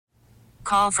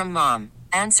Call from mom.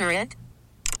 Answer it.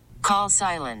 Call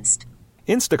silenced.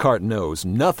 Instacart knows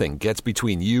nothing gets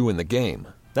between you and the game.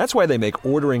 That's why they make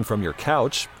ordering from your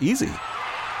couch easy.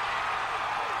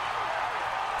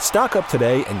 Stock up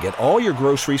today and get all your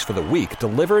groceries for the week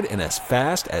delivered in as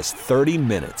fast as 30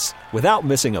 minutes without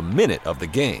missing a minute of the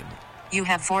game. You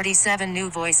have 47 new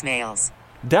voicemails.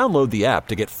 Download the app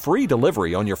to get free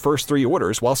delivery on your first 3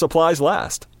 orders while supplies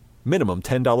last. Minimum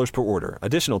 $10 per order.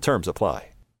 Additional terms apply.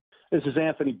 This is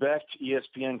Anthony Becht,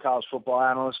 ESPN college football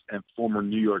analyst and former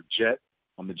New York Jet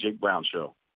on the Jake Brown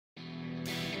Show.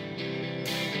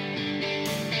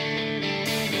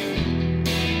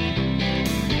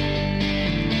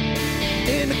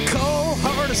 In the cold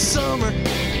heart of summer,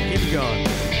 keep it going.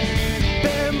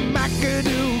 Ben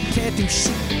McAdoo can't do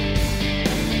shit.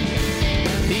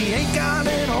 He ain't got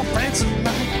an offensive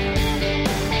line.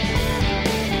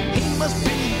 He must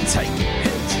be taking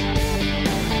hits.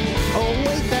 Oh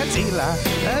wait, that's Eli.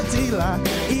 That's Eli.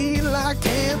 Eli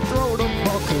can't throw the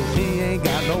ball 'cause he ain't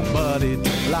got nobody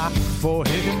to block for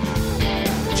him.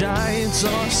 Giants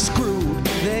are screwed.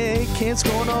 They can't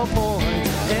score no points,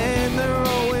 and they're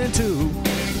 0-2.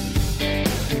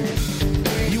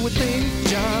 You would think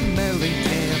John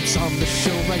Mellencamp's on the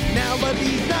show right now, but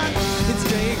he's not. It's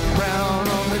Jake Brown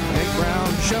on the Jake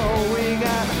Brown Show. We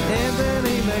got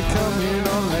Anthony Becht coming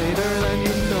on later than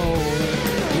you know.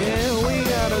 Yeah, we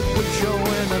got a good show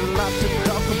and a lot to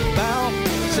talk about.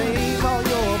 Save all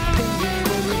your opinions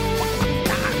for the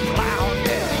not loud.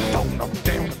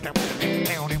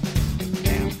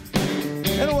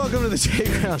 And welcome to the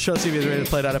Jake Brown Show. CBS Radio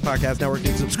Play Podcast Network. You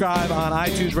can subscribe on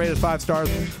iTunes, rate us 5 stars,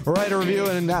 write a review,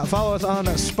 and follow us on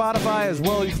Spotify as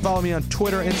well. You can follow me on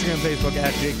Twitter, Instagram, Facebook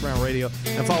at Jake Brown Radio,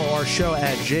 and follow our show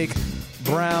at Jake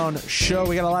Brown Show.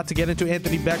 We got a lot to get into.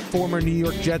 Anthony Becht, former New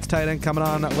York Jets tight end, coming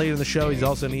on later in the show. He's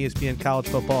also an ESPN college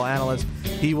football analyst.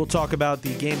 He will talk about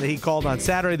the game that he called on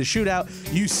Saturday, the shootout,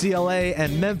 UCLA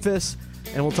and Memphis,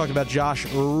 and we'll talk about Josh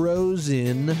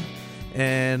Rossen,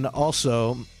 and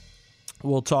also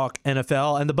we'll talk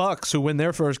NFL and the Bucs, who win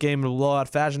their first game in a blowout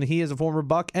fashion. He is a former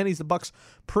Buc, and he's the Bucs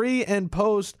pre- and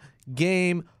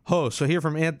post-game host. So hear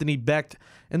from Anthony Becht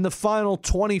in the final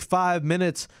 25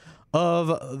 minutes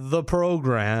of the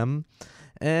program.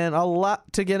 And a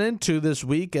lot to get into this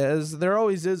week, as there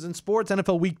always is in sports.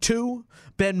 NFL Week 2,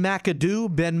 Ben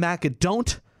McAdoo, Ben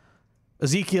McAdon't.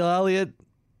 Ezekiel Elliott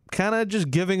kind of just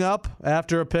giving up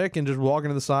after a pick and just walking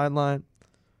to the sideline.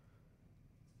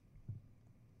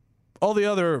 All the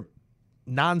other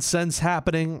nonsense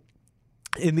happening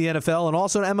in the NFL, and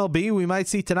also in MLB. We might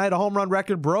see tonight a home run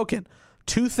record broken.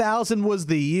 2000 was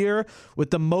the year with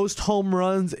the most home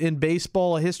runs in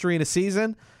baseball history in a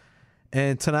season.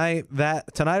 And tonight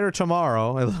or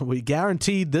tomorrow, we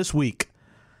guaranteed this week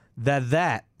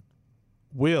that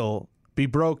will be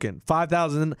broken.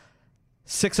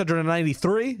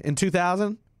 5,693 in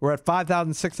 2000. We're at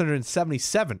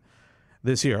 5,677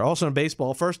 this year. Also in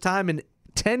baseball, first time in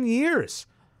 10 years.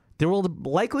 There will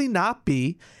likely not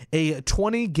be a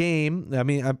 20-game,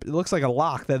 it looks like a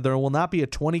lock that there will not be a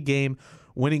 20-game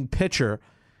winning pitcher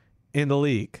in the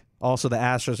league. Also, the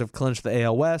Astros have clinched the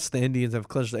AL West. The Indians have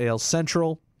clinched the AL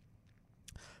Central.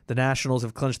 The Nationals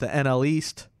have clinched the NL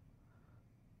East.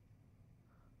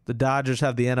 The Dodgers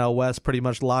have the NL West pretty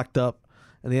much locked up,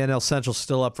 and the NL Central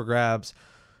still up for grabs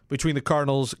between the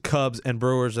Cardinals, Cubs, and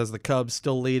Brewers, as the Cubs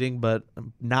still leading, but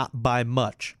not by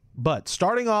much. But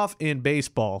starting off in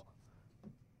baseball,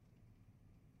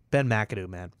 Ben McAdoo,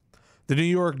 man. The New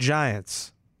York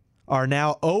Giants are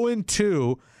now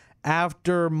 0-2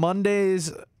 after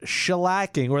Monday's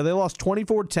shellacking, where they lost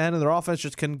 24-10 and their offense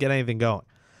just couldn't get anything going.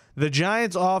 The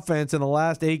Giants' offense in the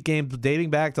last 8 games, dating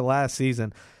back to last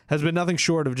season, has been nothing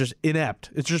short of just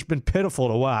inept. It's just been pitiful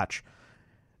to watch.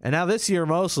 And now this year,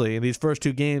 mostly, in these first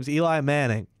 2 games, Eli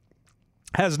Manning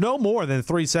has no more than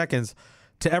 3 seconds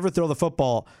to ever throw the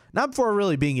football, not before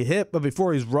really being hit, but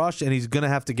before he's rushed and he's going to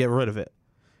have to get rid of it.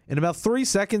 In about 3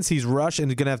 seconds, he's rushed and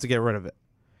he's going to have to get rid of it.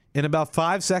 In about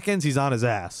 5 seconds, he's on his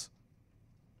ass.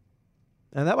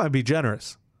 And that might be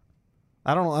generous.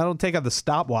 I don't take out the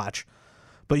stopwatch,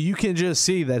 but you can just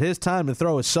see that his time to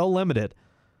throw is so limited.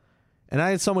 And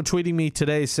I had someone tweeting me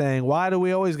today saying, why do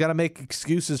we always got to make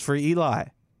excuses for Eli?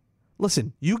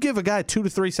 Listen, you give a guy 2 to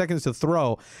 3 seconds to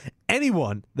throw,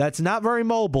 anyone that's not very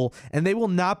mobile, and they will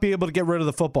not be able to get rid of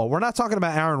the football. We're not talking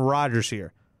about Aaron Rodgers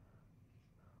here.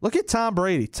 Look at Tom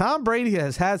Brady. Tom Brady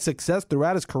has had success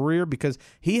throughout his career because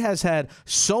he has had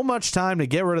so much time to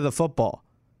get rid of the football.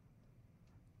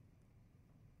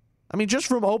 I mean, just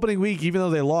from opening week, even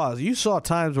though they lost, you saw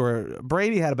times where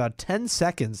Brady had about 10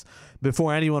 seconds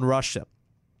before anyone rushed him.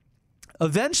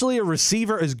 Eventually, a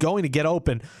receiver is going to get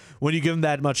open when you give him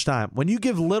that much time. When you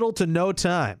give little to no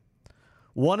time,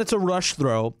 one, it's a rush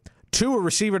throw. Two, a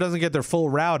receiver doesn't get their full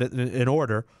route in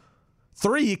order.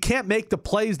 Three, you can't make the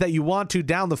plays that you want to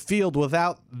down the field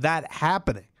without that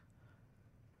happening.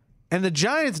 And the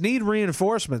Giants need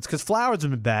reinforcements because Flowers has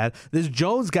been bad. This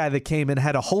Jones guy that came in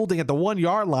had a holding at the 1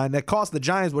 yard line that cost the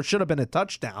Giants what should have been a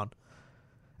touchdown.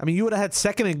 I mean, you would have had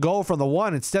 2nd and goal from the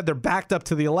 1. Instead, they're backed up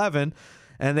to the 11,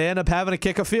 and they end up having to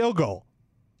kick a field goal.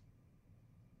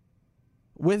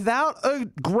 Without a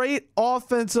great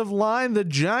offensive line, the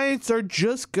Giants are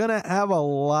just going to have a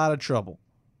lot of trouble.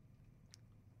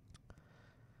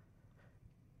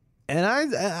 And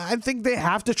I think they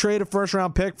have to trade a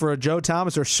first-round pick for a Joe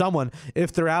Thomas or someone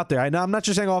if they're out there. I know I'm not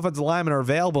just saying offensive linemen are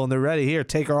available and they're ready. Here,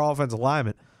 take our offensive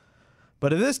linemen.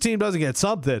 But if this team doesn't get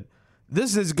something,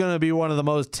 this is going to be one of the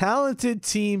most talented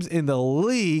teams in the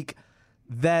league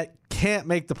that can't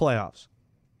make the playoffs.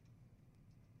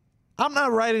 I'm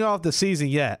not writing off the season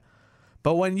yet,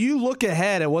 but when you look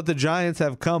ahead at what the Giants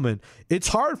have coming, it's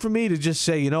hard for me to just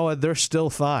say, you know what, they're still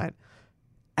fine.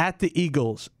 At the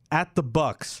Eagles, at the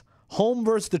Bucs, home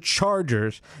versus the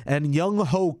Chargers, and Young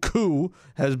Ho Koo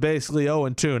has basically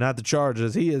 0-2, not the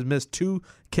Chargers. He has missed 2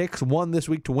 kicks, 1 this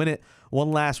week to win it,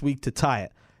 1 last week to tie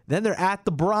it. Then they're at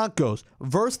the Broncos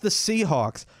versus the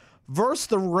Seahawks versus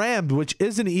the Rams, which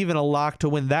isn't even a lock to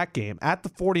win that game. At the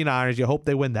 49ers, you hope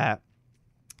they win that.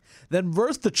 Then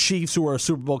versus the Chiefs, who are a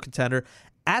Super Bowl contender,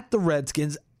 at the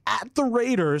Redskins, at the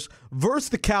Raiders, versus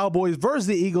the Cowboys, versus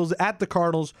the Eagles, at the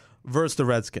Cardinals, versus the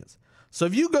Redskins. So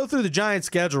if you go through the Giants'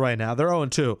 schedule right now, they're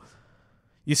 0-2.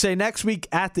 You say next week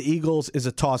at the Eagles is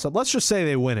a toss-up. Let's just say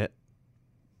they win it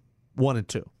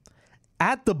 1-2.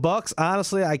 At the Bucs,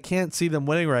 honestly, I can't see them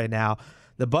winning right now.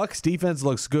 The Bucs defense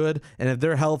looks good, and if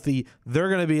they're healthy, they're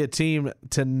going to be a team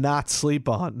to not sleep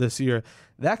on this year.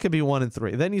 That could be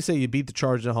 1-3. Then you say you beat the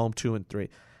Chargers at home 2-3.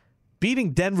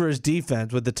 Beating Denver's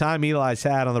defense with the time Eli's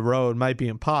had on the road might be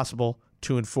impossible,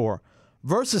 2-4.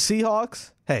 Versus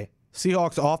Seahawks, hey,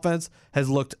 Seahawks offense has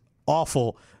looked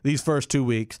awful these first 2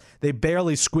 weeks. They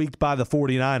barely squeaked by the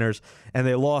 49ers, and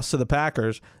they lost to the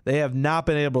Packers. They have not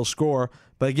been able to score,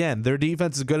 but again, their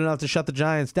defense is good enough to shut the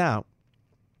Giants down.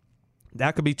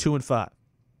 That could be 2-5.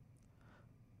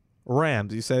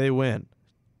 Rams, you say they win,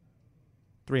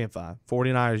 3-5.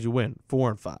 49ers, you win,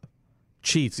 4-5.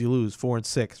 Chiefs, you lose,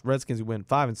 4-6. Redskins, you win,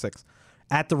 5-6.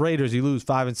 At the Raiders, you lose,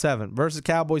 5-7. Versus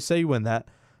Cowboys, say you win that,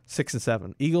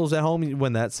 6-7. Eagles at home, you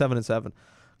win that, 7-7.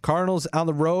 Cardinals on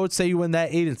the road, say you win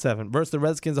that, 8-7. Versus the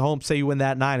Redskins at home, say you win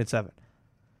that, 9-7.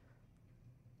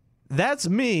 That's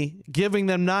me giving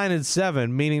them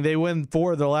 9-7, meaning they win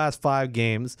 4 of their last 5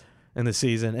 games in the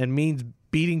season, and means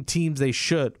beating teams they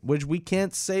should, which we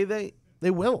can't say they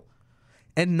will.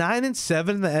 And 9-7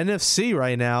 in the NFC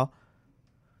right now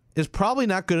is probably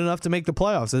not good enough to make the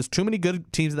playoffs. There's too many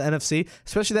good teams in the NFC,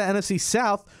 especially the NFC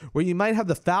South, where you might have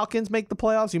the Falcons make the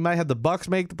playoffs, you might have the Bucs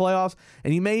make the playoffs,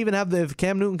 and you may even have, if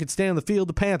Cam Newton could stay on the field,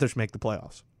 the Panthers make the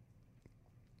playoffs.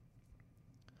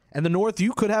 And the North,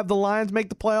 you could have the Lions make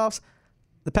the playoffs,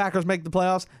 the Packers make the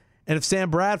playoffs, and if Sam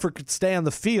Bradford could stay on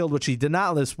the field, which he did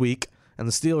not this week, and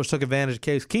the Steelers took advantage of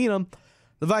Case Keenum,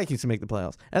 the Vikings can make the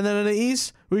playoffs. And then in the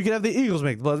East, we could have the Eagles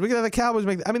make the playoffs. We could have the Cowboys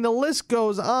make the playoffs. I mean, the list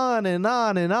goes on and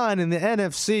on and on in the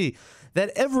NFC,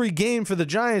 that every game for the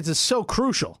Giants is so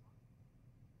crucial.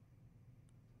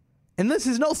 And this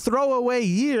is no throwaway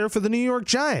year for the New York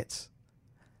Giants.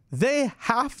 They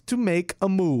have to make a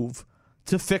move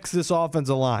to fix this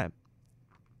offensive line.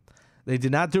 They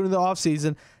did not do it in the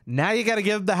offseason. Now you got to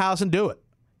give them the house and do it.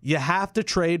 You have to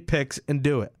trade picks and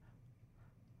do it.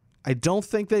 I don't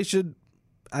think they should.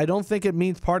 I don't think it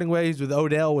means parting ways with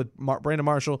Odell, with Brandon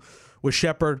Marshall, with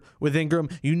Shepard, with Ingram.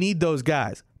 You need those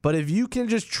guys. But if you can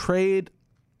just trade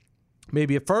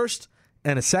maybe a first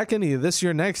and a second, either this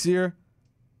year, next year,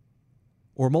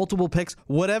 or multiple picks,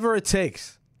 whatever it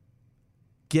takes,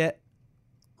 get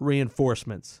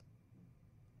reinforcements.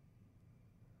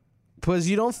 Because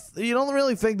you don't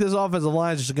really think this offensive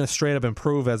line is just going to straight up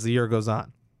improve as the year goes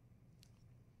on.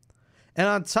 And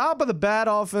on top of the bad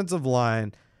offensive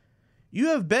line, you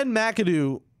have Ben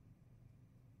McAdoo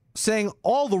saying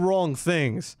all the wrong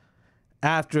things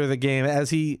after the game as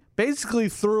he basically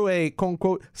threw a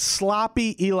quote-unquote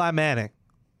sloppy Eli Manning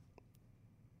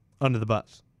under the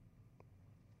bus.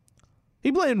 He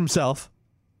blamed himself,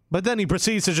 but then he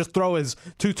proceeds to just throw his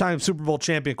 2-time Super Bowl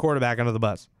champion quarterback under the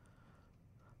bus.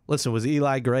 Listen, was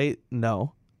Eli great?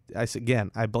 No. I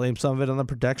blame some of it on the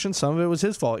protection. Some of it was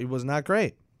his fault. He was not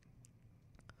great.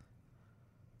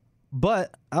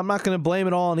 But I'm not going to blame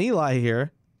it all on Eli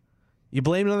here. You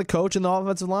blame it on the coach and the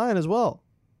offensive line as well.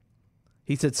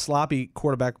 He said sloppy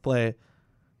quarterback play.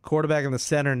 Quarterback and the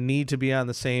center need to be on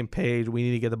the same page. We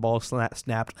need to get the ball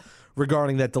snapped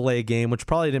regarding that delay game, which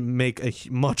probably didn't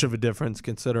make much of a difference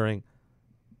considering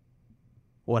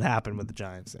what happened with the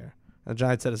Giants there. The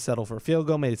Giants had to settle for a field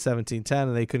goal, made it 17-10,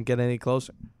 and they couldn't get any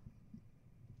closer.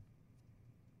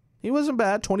 He wasn't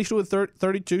bad, 22 of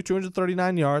 32,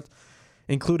 239 yards,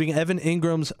 including Evan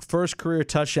Ingram's first career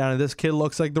touchdown, and this kid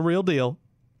looks like the real deal.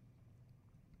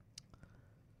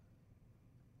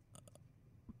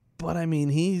 But, I mean,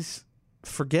 he's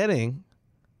forgetting.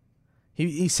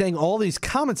 He's saying all these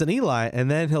comments on Eli,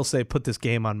 and then he'll say, put this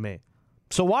game on me.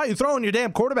 So why are you throwing your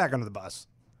damn quarterback under the bus?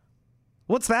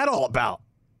 What's that all about?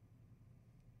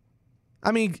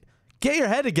 I mean, get your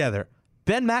head together.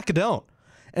 Ben McAdoo.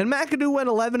 And McAdoo went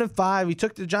 11-5. He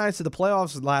took the Giants to the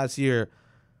playoffs last year.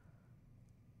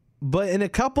 But in a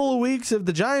couple of weeks, if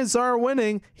the Giants are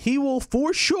winning, he will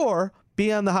for sure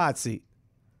be on the hot seat.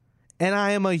 And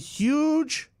I am a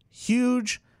huge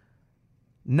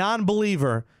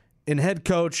non-believer in head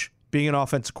coach being an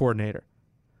offensive coordinator.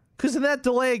 Because in that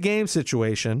delay of game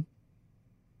situation,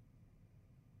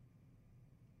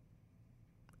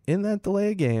 I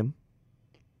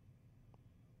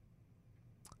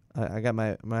got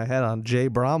my head on Jay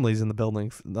Bromley's in the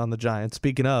building on the Giants.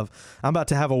 Speaking of, I'm about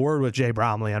to have a word with Jay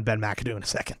Bromley on Ben McAdoo in a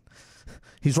second.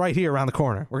 He's right here around the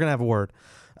corner. We're going to have a word.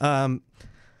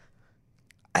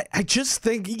 I just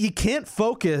think you can't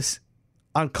focus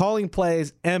on calling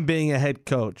plays and being a head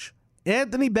coach.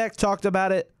 Anthony Becht talked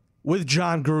about it with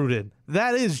John Gruden.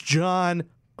 That is John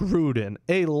Gruden,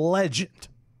 a legend.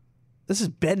 This is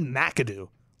Ben McAdoo,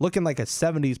 looking like a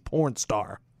 70s porn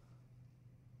star.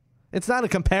 It's not a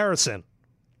comparison.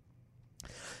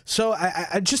 So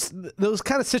I just, those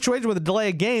kind of situations with a delay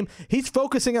of game, he's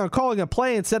focusing on calling a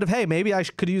play instead of, hey, maybe I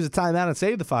could use a timeout and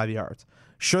save the 5 yards.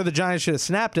 Sure, the Giants should have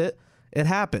snapped it. It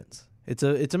happens. It's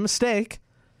a mistake.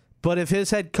 But if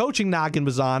his head coaching noggin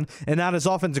was on and not his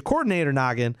offensive coordinator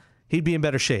noggin, he'd be in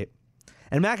better shape.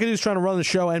 And McAdoo's trying to run the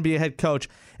show and be a head coach,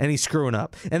 and he's screwing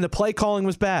up. And the play calling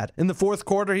was bad. In the fourth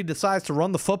quarter, he decides to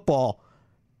run the football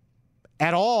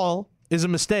at all is a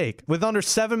mistake. With under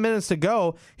 7 minutes to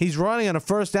go, he's running on a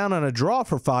first down on a draw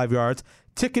for 5 yards.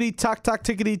 Tickety-tock, tock,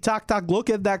 tickety-tock, tock. Look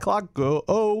at that clock go.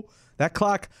 Oh, that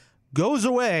clock goes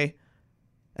away,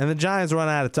 and the Giants run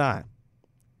out of time.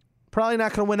 Probably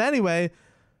not going to win anyway,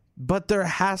 but there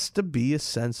has to be a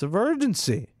sense of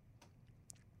urgency.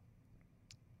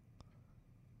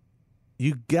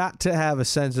 You got to have a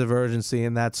sense of urgency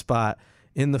in that spot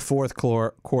in the fourth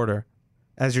quarter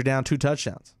as you're down 2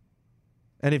 touchdowns.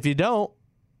 And if you don't,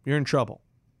 you're in trouble.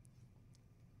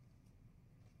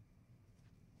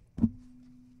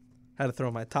 Had to throw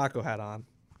my taco hat on.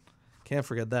 Can't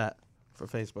forget that for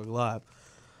Facebook Live.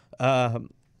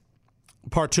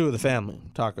 Part 2 of the family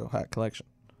taco hat collection.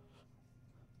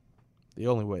 The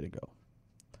only way to go.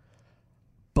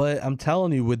 But I'm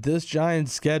telling you, with this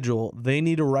Giants schedule, they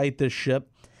need to right this ship,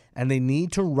 and they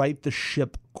need to right the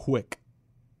ship quick.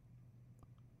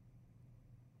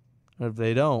 And if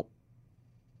they don't,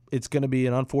 it's going to be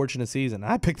an unfortunate season.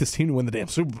 I picked this team to win the damn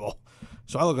Super Bowl,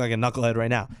 so I look like a knucklehead right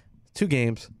now. 2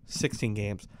 games, 16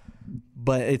 games.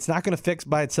 But it's not going to fix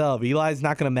by itself. Eli's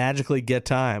not going to magically get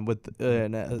time with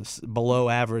a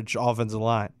below-average offensive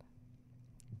line.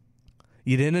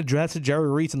 You didn't address it, Jerry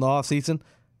Reese, in the offseason.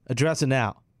 Address it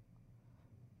now.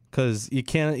 Because you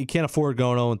can't afford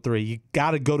going 0-3. You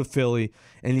got to go to Philly,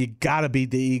 and you got to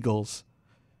beat the Eagles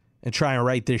and try and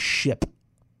right this ship.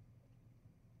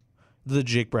 The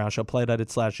Jake Brown Show.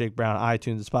 Play.it/Jake Brown.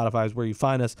 iTunes and Spotify is where you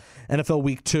find us. NFL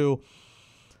Week 2.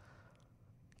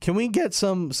 Can we get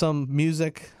some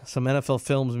music, some NFL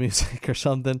Films music or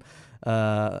something?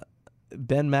 Ben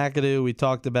McAdoo, we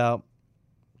talked about.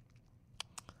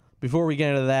 Before we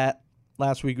get into that,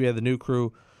 last week we had the new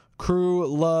Crew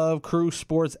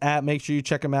Sports app. Make sure you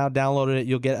check them out. Download it.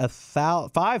 You'll get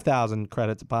 5,000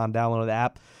 credits upon downloading the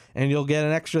app, and you'll get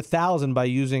an extra 1,000 by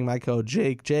using my code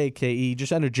Jake, J-K-E.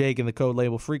 Just enter Jake in the code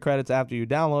label. Free credits after you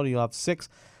download it. You'll have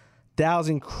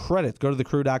 6,000 credits. Go to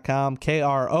thecrew.com,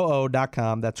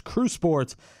 KROO.com. That's Crew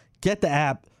Sports. Get the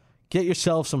app. Get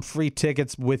yourself some free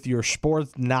tickets with your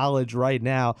sports knowledge right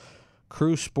now.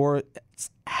 Crew Sports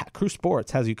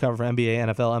has you covered for NBA,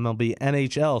 NFL, MLB,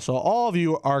 NHL. So all of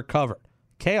you are covered.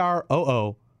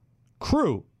 KROO,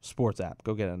 Crew Sports app.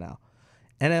 Go get it now.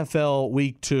 NFL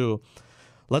Week 2.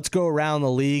 Let's go around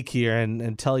the league here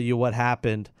and tell you what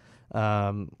happened,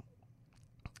 and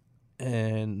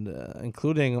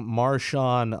including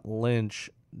Marshawn Lynch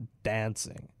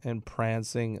dancing and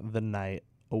prancing the night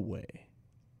away.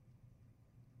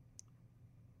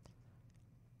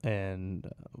 And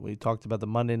we talked about the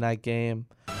Monday night game.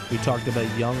 We talked about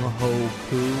Young Ho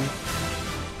Koo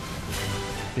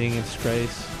being in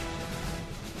disgrace.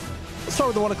 Let's start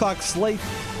with the 1 o'clock slate.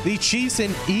 The Chiefs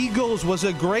and Eagles was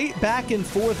a great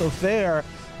back-and-forth affair.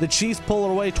 The Chiefs pull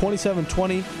it away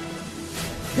 27-20.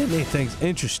 It made things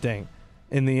interesting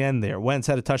in the end there. Wentz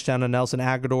had a touchdown on Nelson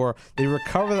Aguilar. They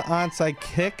recover the onside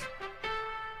kick.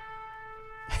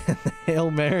 And the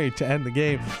Hail Mary to end the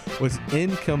game was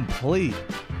incomplete.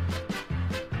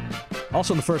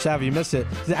 Also in the first half, you missed it.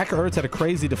 Zach Ertz had a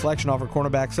crazy deflection off her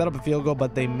cornerback, set up a field goal,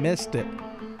 but they missed it.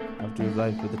 After his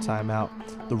life with the timeout,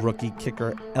 the rookie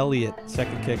kicker, Elliott,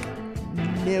 second kick,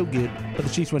 no good. But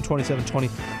the Chiefs win 27-20,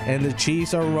 and the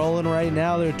Chiefs are rolling right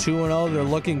now. They're 2-0. They're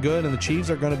looking good, and the Chiefs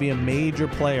are going to be a major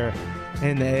player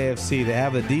in the AFC. They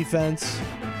have the defense,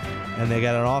 and they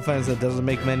got an offense that doesn't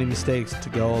make many mistakes to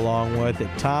go along with it.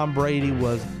 Tom Brady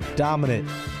was dominant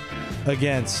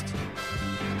against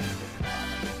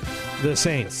the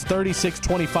Saints.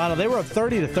 36-20 final. They were up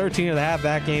 30-13 in the half.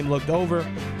 That game looked over.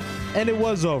 And it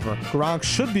was over. Gronk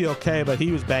should be okay, but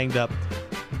he was banged up.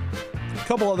 A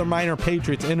couple other minor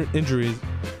Patriots injuries.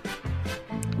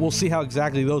 We'll see how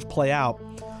exactly those play out.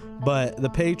 But the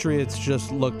Patriots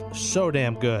just looked so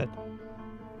damn good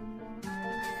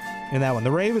in that one.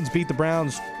 The Ravens beat the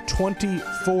Browns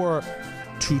 24-10.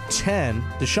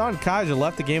 Deshaun Kaiser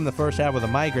left the game in the first half with a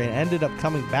migraine. Ended up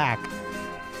coming back.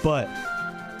 But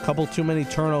a couple too many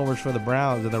turnovers for the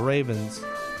Browns, and the Ravens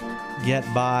get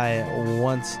by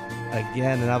once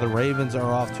again, and now the Ravens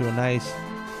are off to a nice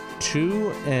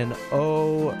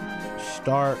 2-0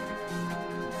 start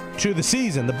to the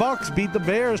season. The Bucs beat the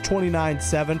Bears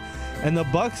 29-7, and the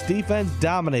Bucs defense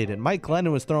dominated. Mike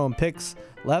Glennon was throwing picks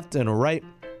left and right.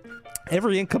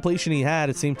 Every incompletion he had,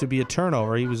 it seemed to be a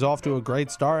turnover. He was off to a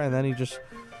great start, and then he just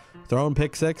throwing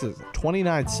pick sixes.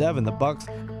 29-7, the Bucs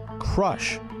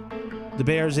crush the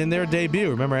Bears in their debut.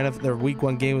 Remember, their Week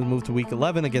 1 game was moved to Week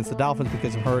 11 against the Dolphins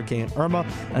because of Hurricane Irma.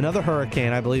 Another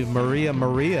hurricane, I believe,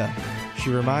 Maria. She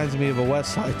reminds me of a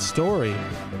West Side Story.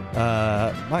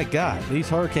 My God, these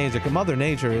hurricanes, Mother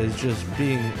Nature is just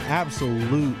being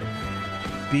absolute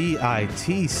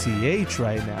bitch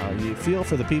right now. You feel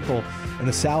for the people in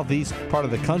the southeast part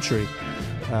of the country.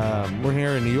 We're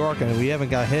here in New York and we haven't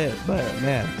got hit, but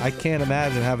man, I can't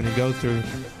imagine having to go through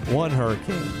one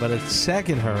hurricane, but a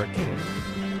second hurricane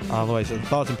on the way. So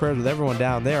thoughts and prayers with everyone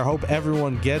down there. Hope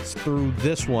everyone gets through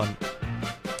this one.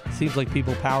 Seems like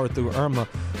people powered through Irma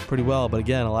pretty well, but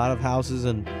again, a lot of houses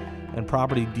and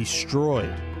property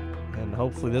destroyed. And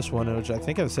hopefully this one, which I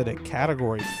think I've said at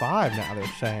Category 5 now, they're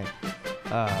saying.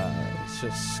 It's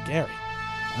just scary.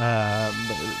 But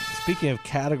speaking of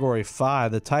Category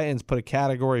 5, the Titans put a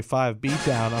Category 5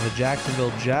 beatdown on the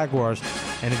Jacksonville Jaguars.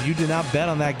 And if you did not bet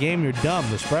on that game, you're dumb.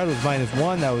 The spread was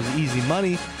 -1. That was easy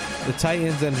money. The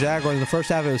Titans and Jaguars in the first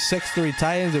half, it was 6-3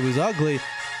 Titans. It was ugly,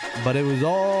 but it was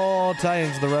all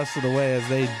Titans the rest of the way as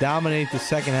they dominate the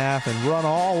second half and run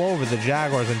all over the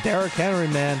Jaguars. And Derrick Henry,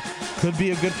 man, could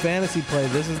be a good fantasy play.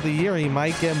 This is the year he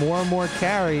might get more and more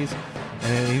carries.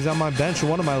 And he's on my bench in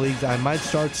one of my leagues. I might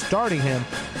start starting him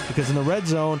because in the red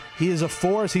zone, he is a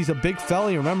force. He's a big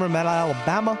fella. You remember him at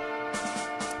Alabama?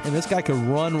 And this guy could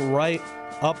run right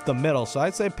up the middle. So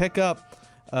I'd say pick up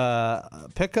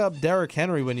Derrick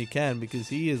Henry when you can because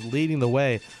he is leading the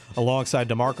way alongside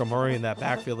DeMarco Murray in that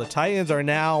backfield. The Titans are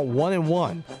now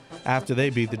 1-1 after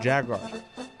they beat the Jaguars.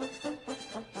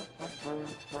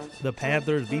 The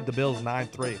Panthers beat the Bills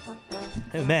 9-3.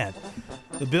 And man,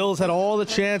 the Bills had all the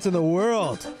chance in the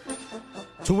world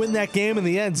to win that game in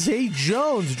the end. Zay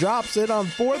Jones drops it on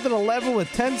 4th and 11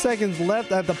 with 10 seconds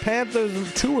left at the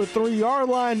Panthers' 2 or 3 yard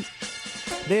line.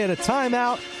 They had a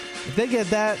timeout. If they get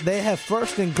that, they have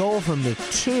 1st and goal from the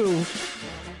 2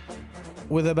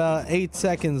 with about 8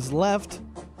 seconds left.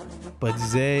 But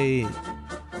Zay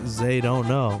don't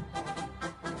know.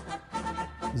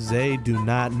 Zay do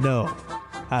not know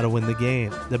how to win the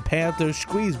game. The Panthers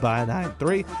squeeze by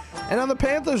 9-3. And now the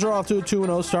Panthers are off to a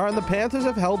 2-0 start, and the Panthers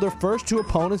have held their first 2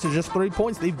 opponents to just 3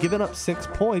 points. They've given up 6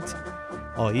 points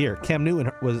all year. Cam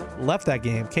Newton left that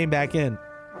game, came back in,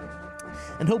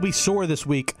 and he'll be sore this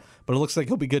week, but it looks like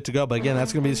he'll be good to go. But again,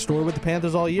 that's going to be the story with the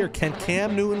Panthers all year. Can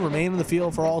Cam Newton remain in the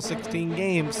field for all 16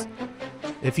 games?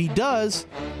 If he does,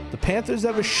 the Panthers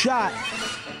have a shot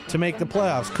to make the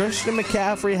playoffs. Christian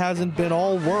McCaffrey hasn't been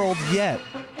all-world yet.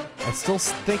 I still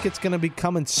think it's going to be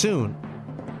coming soon.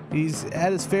 He's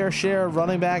had his fair share of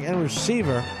running back and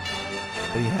receiver,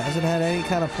 but he hasn't had any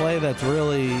kind of play that's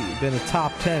really been a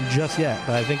top 10 just yet,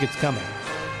 but I think it's coming.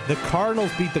 The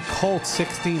Cardinals beat the Colts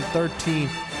 16-13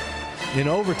 in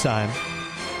overtime,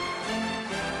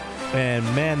 and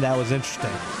man, that was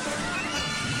interesting.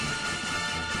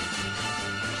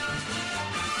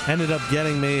 ended up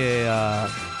getting me a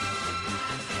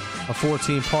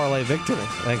 14 parlay victory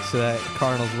thanks to that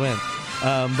Cardinals win.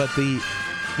 But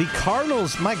the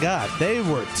Cardinals, my God, they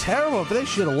were terrible. But they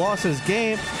should have lost this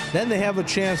game. Then they have a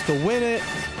chance to win it.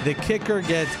 The kicker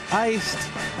gets iced,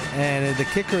 and the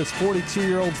kicker is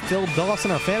 42-year-old Phil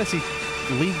Dawson. Our fantasy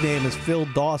league name is Phil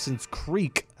Dawson's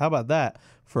Creek. How about that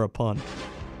for a pun?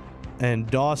 And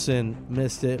Dawson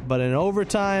missed it. But in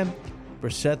overtime,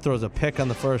 Brissett throws a pick on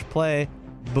the first play.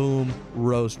 Boom,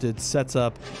 roasted. Sets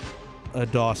up a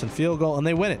Dawson field goal, and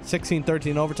they win it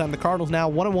 16-13 overtime. The Cardinals now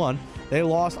 1-1. They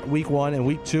lost week 1 and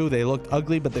week 2. They looked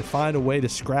ugly, but they find a way to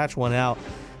scratch one out.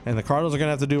 And the Cardinals are going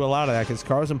to have to do a lot of that because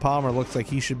Carson Palmer looks like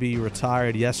he should be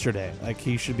retired yesterday. Like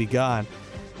he should be gone.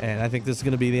 And I think this is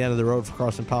going to be the end of the road for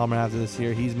Carson Palmer after this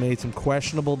year. He's made some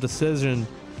questionable decisions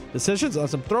on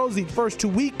some throws the first 2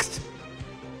 weeks.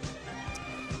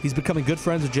 He's becoming good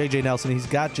friends with J.J. Nelson. He's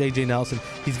got J.J. Nelson.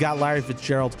 He's got Larry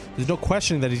Fitzgerald. There's no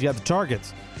questioning that he's got the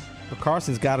targets. But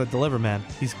Carson's got to deliver, man.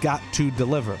 He's got to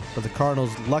deliver. But the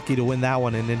Cardinals lucky to win that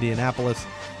one in Indianapolis.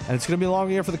 And it's going to be a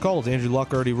long year for the Colts. Andrew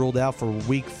Luck already ruled out for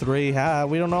week 3.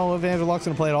 We don't know if Andrew Luck's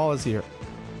going to play at all this year.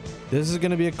 This is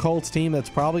going to be a Colts team that's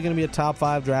probably going to be a top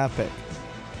 5 draft pick.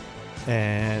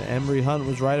 And Emory Hunt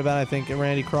was right about it. I think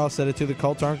Randy Cross said it too. The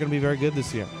Colts aren't going to be very good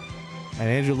this year. And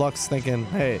Andrew Luck's thinking,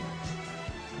 hey,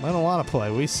 I don't want to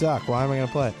play. We suck. Why am I going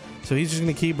to play? So he's just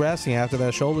going to keep resting after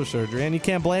that shoulder surgery. And you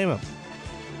can't blame him.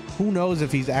 Who knows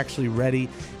if he's actually ready,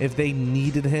 if they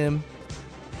needed him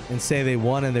and say they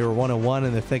won and they were 1-1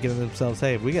 and they're thinking to themselves,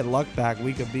 hey, if we get Luck back,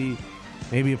 we could be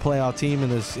maybe a playoff team in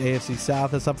this AFC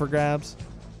South that's up for grabs.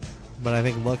 But I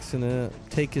think Luck's going to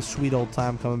take his sweet old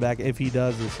time coming back if he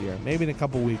does this year. Maybe in a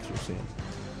couple weeks we'll see him.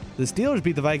 The Steelers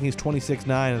beat the Vikings 26-9,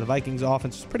 and the Vikings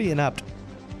offense is pretty inept.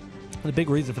 And the big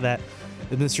reason for that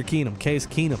is Mr. Keenum, Case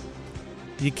Keenum.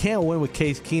 You can't win with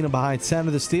Case Keenum behind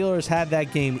center. The Steelers had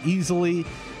that game easily,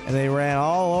 and they ran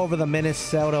all over the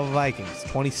Minnesota Vikings,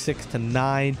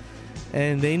 26-9.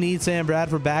 And they need Sam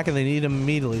Bradford back, and they need him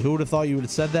immediately. Who would have thought you would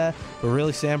have said that? But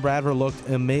really, Sam Bradford looked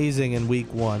amazing in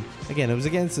week 1. Again, it was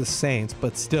against the Saints,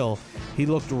 but still, he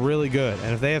looked really good.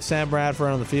 And if they have Sam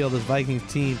Bradford on the field, this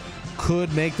Vikings team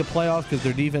could make the playoffs because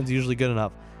their defense is usually good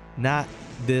enough. Not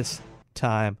this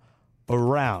time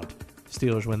around.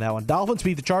 Steelers win that one. Dolphins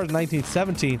beat the Chargers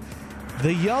 19-17.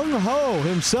 The young ho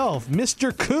himself,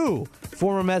 Mr. Koo,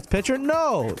 former Mets pitcher,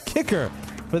 kicker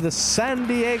for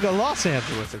the Los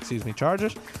Angeles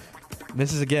Chargers,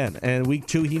 misses again. And week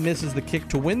 2, he misses the kick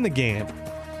to win the game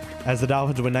as the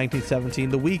Dolphins win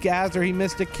 19-17. The week after, he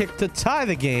missed a kick to tie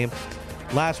the game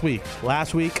last week.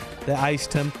 They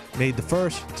iced him, made the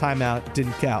first, timeout,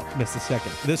 didn't count, missed the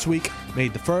second. This week,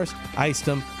 made the first, iced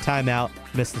him, timeout,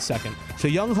 missed the second. So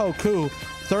Young Ho Koo,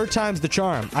 3rd time's the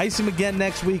charm. Ice him again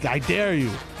next week, I dare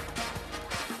you.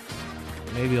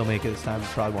 Maybe he'll make it this time, he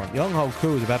probably won't. Young Ho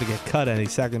Koo is about to get cut any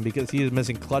second because he is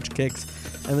missing clutch kicks.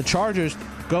 And the Chargers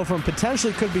go from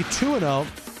potentially could be 2-0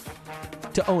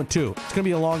 to 0-2. It's going to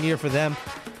be a long year for them.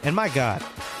 And my God,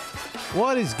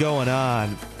 what is going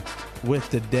on with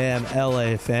the damn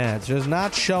LA fans? Just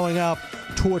not showing up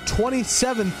to a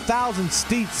 27,000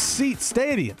 seat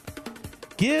stadium.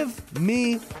 Give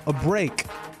me a break.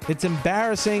 It's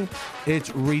embarrassing.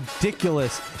 It's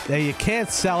ridiculous that you can't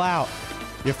sell out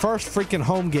your first freaking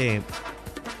home game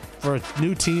for a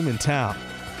new team in town.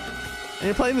 And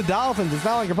you're playing the Dolphins. It's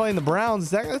not like you're playing the Browns.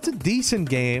 That's a decent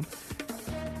game.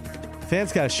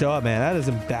 Fans got to show up, man. That is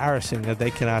embarrassing that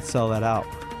they cannot sell that out.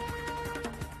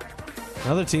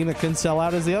 Another team that couldn't sell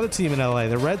out is the other team in LA.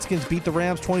 The Redskins beat the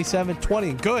Rams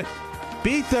 27-20. Good.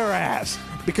 Beat their ass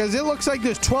because it looks like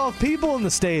there's 12 people in the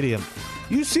stadium.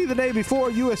 You see the day before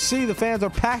USC, the fans are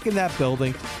packing that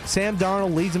building. Sam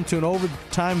Darnold leads them to an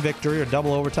overtime victory or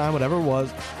double overtime, whatever it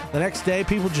was. The next day,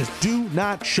 people just do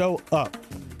not show up.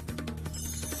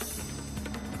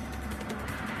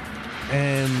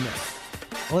 And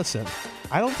listen,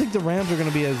 I don't think the Rams are going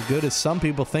to be as good as some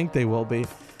people think they will be.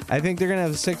 I think they're going to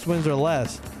have 6 wins or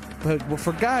less. But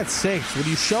for God's sakes, when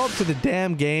you show up to the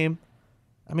damn game,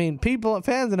 I mean,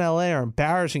 fans in LA are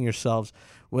embarrassing yourselves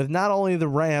with not only the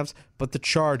Rams, but the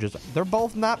Chargers. They're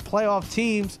both not playoff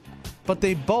teams, but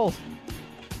they both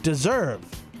deserve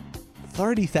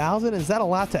 30,000. Is that a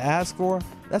lot to ask for?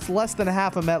 That's less than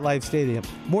half of MetLife Stadium.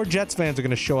 More Jets fans are going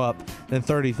to show up than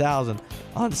 30,000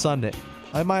 on Sunday.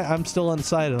 I'm still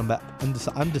undecided on that.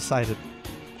 I'm decided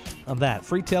on that.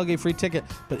 Free tailgate, free ticket.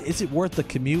 But is it worth the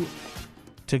commute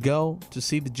to go to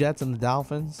see the Jets and the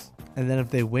Dolphins? And then if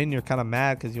they win, you're kind of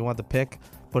mad because you want the pick.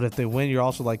 But if they win, you're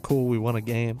also like, cool, we won a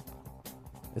game.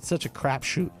 It's such a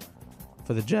crapshoot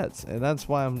for the Jets. And that's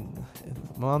why I'm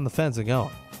on the fence and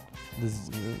going.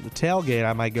 The tailgate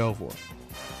I might go for.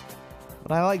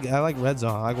 But I like Red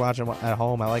Zone. I like watching at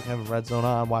home. I like having Red Zone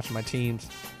on, watching my teams.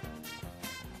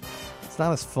 It's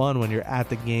not as fun when you're at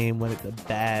the game when it's a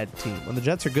bad team. When the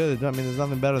Jets are good, I mean, there's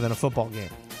nothing better than a football game.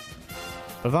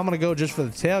 But if I'm going to go just for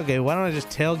the tailgate, why don't I just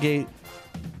tailgate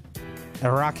at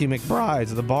Rocky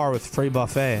McBride's at the bar with free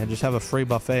buffet and just have a free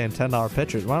buffet and $10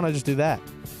 pitchers? Why don't I just do that?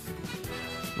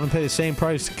 I'm going to pay the same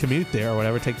price to commute there or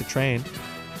whatever, take the train.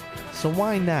 So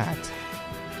why not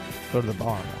go to the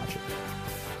bar and watch it?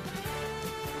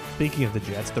 Speaking of the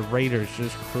Jets, the Raiders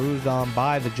just cruised on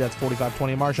by the Jets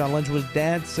 45-20. Marshawn Lynch was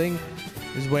dancing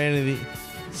his way into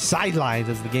the sidelines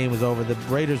as the game was over. The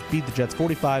Raiders beat the Jets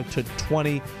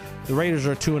 45-20. The Raiders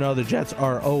are 2-0. The Jets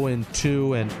are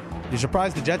 0-2. And you're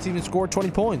surprised the Jets even scored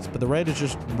 20 points, but the Raiders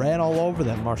just ran all over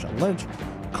them. Marshawn Lynch,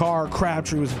 Carr,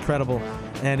 Crabtree was incredible.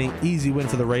 And an easy win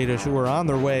for the Raiders, who are on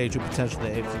their way to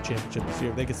potentially the AFC Championship this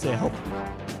year. If they can stay healthy,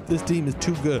 this team is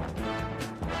too good.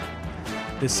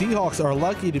 The Seahawks are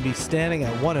lucky to be standing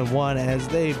at 1-1 as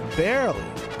they barely,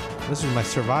 this is my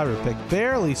survivor pick,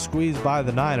 barely squeezed by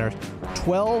the Niners.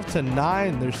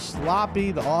 12-9. They're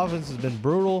sloppy. The offense has been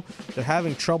brutal. They're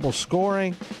having trouble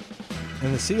scoring.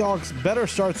 And the Seahawks better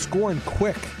start scoring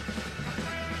quick,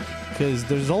 because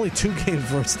there's only 2 games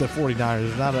versus the 49ers.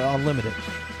 It's not unlimited.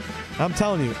 I'm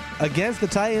telling you, against the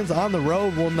Titans on the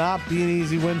road will not be an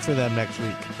easy win for them next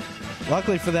week.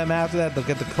 Luckily for them, after that, they'll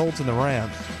get the Colts and the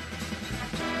Rams.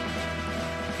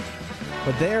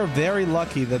 But they are very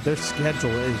lucky that their schedule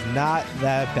is not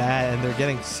that bad, and they're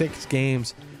getting 6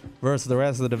 games versus the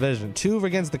rest of the division. 2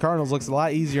 against the Cardinals looks a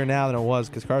lot easier now than it was,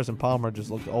 because Carson Palmer just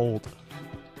looked old,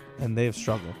 and they've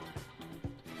struggled.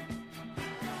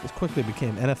 This quickly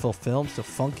became NFL Films to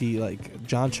funky, like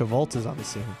John Travolta's on the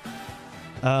scene.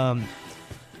 I'm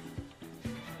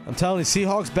telling you,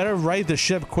 Seahawks better right the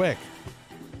ship quick.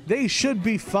 They should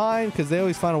be fine, because they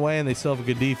always find a way and they still have a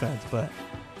good defense. But,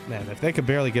 man, if they could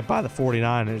barely get by the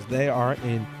 49ers, they are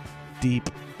in deep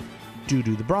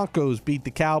doo-doo. The Broncos beat the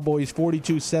Cowboys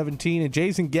 42-17, and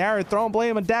Jason Garrett throwing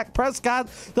blame on Dak Prescott.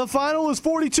 The final was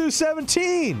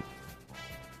 42-17.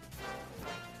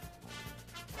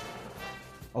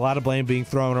 A lot of blame being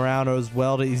thrown around as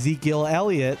well to Ezekiel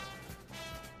Elliott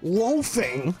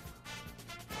loafing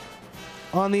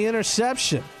on the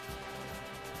interception.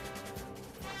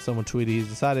 Someone tweeted he's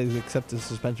decided to accept the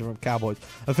suspension from Cowboys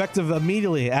effective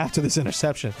immediately after this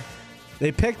interception.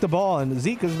 They picked the ball, and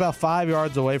Zeke was about 5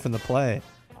 yards away from the play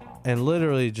and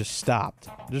literally just stopped.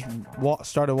 Just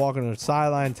started walking to the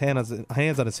sidelines,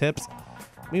 hands on his hips.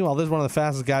 Meanwhile, this is one of the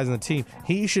fastest guys in the team.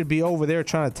 He should be over there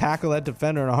trying to tackle that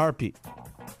defender in a heartbeat.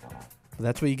 But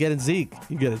that's what you get in Zeke.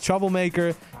 You get a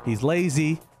troublemaker. He's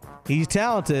lazy. He's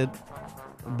talented.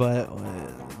 But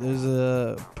there's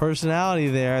a personality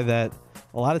there that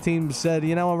a lot of teams said,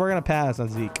 you know what, we're going to pass on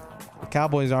Zeke. The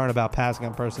Cowboys aren't about passing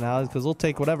on personalities, because they'll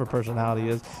take whatever personality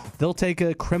is. They'll take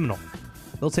a criminal.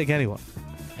 They'll take anyone.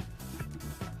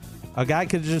 A guy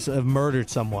could just have murdered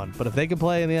someone, but if they can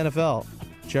play in the NFL,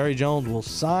 Jerry Jones will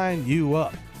sign you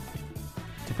up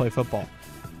to play football.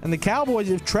 And the Cowboys,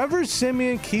 if Trevor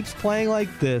Siemian keeps playing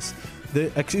like this,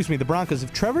 the Broncos,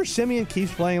 if Trevor Siemian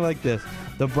keeps playing like this,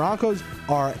 the Broncos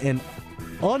are an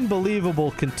unbelievable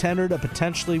contender to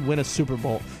potentially win a Super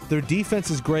Bowl. Their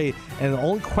defense is great, and the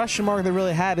only question mark they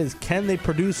really had is, can they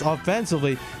produce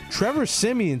offensively? Trevor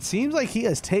Siemian seems like he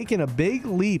has taken a big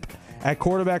leap at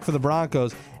quarterback for the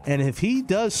Broncos, and if he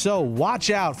does so, watch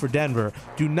out for Denver.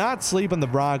 Do not sleep on the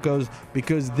Broncos,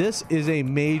 because this is a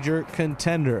major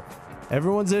contender.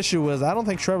 Everyone's issue was, I don't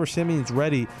think Trevor Siemian's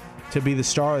ready to be the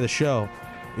star of the show.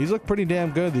 He's looked pretty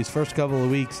damn good these first couple of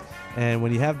weeks. And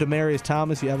when you have Demaryius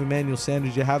Thomas, you have Emmanuel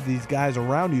Sanders, you have these guys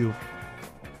around you,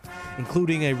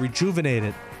 including a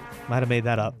rejuvenated, might have made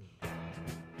that up.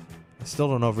 I still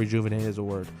don't know if rejuvenated is a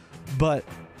word. But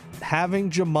having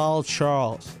Jamal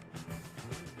Charles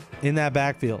in that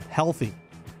backfield, healthy,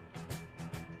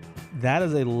 that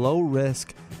is a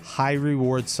low-risk,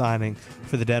 high-reward signing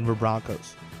for the Denver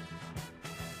Broncos.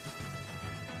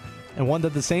 And one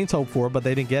that the Saints hoped for, but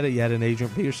they didn't get it yet in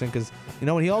Adrian Peterson, because, you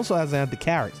know, he also hasn't had the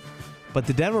carries. But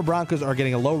the Denver Broncos are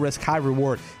getting a low-risk,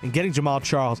 high-reward in getting Jamal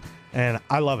Charles, and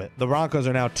I love it. The Broncos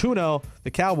are now 2-0.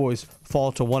 The Cowboys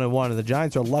fall to 1-1, and the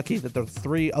Giants are lucky that their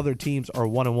 3 other teams are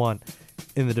 1-1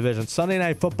 in the division. Sunday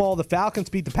Night Football, the Falcons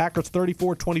beat the Packers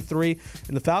 34-23,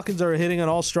 and the Falcons are hitting on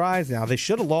all strides now. They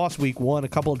should have lost week 1, a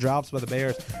couple of drops by the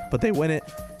Bears, but they win it,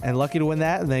 and lucky to win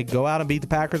that, and they go out and beat the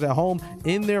Packers at home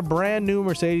in their brand new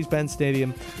Mercedes-Benz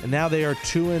Stadium, and now they are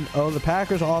 2-0. The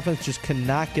Packers offense just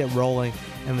cannot get rolling,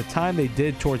 and the time they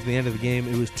did towards the end of the game,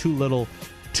 it was too little,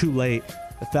 too late.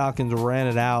 The Falcons ran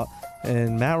it out.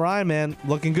 And Matt Ryan, man,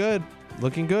 looking good.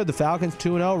 Looking good. The Falcons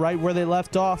 2-0, right where they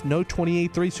left off. No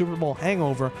 28-3 Super Bowl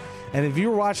hangover. And if you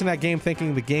were watching that game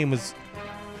thinking the game was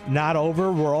not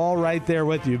over, we're all right there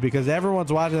with you, because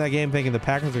everyone's watching that game thinking the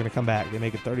Packers are going to come back. They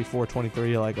make it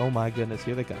 34-23. You're like, oh my goodness,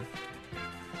 here they come.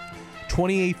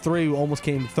 28-3 almost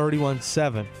came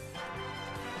 31-7.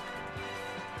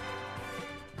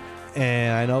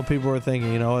 And I know people were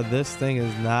thinking, you know what, this thing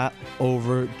is not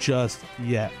over just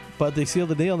yet. But they sealed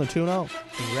the deal and they're 2-0.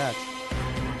 Congrats.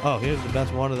 Oh, here's the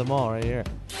best one of them all right here.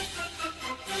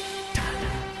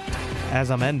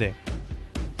 As I'm ending.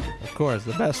 Of course,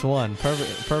 the best one.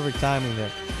 Perfect timing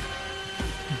there.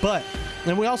 But,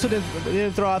 and we also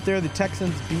didn't throw out there, the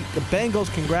Texans beat the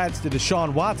Bengals. Congrats to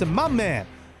Deshaun Watson, my man,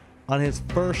 on his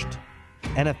first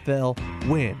NFL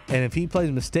win. And if he plays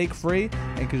mistake-free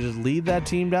and can just lead that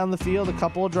team down the field a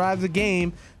couple of drives a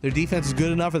game, their defense is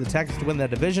good enough for the Texans to win that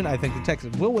division. I think the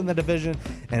Texans will win the division,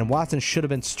 and Watson should have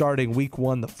been starting week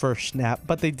 1 the first snap,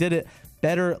 but they did it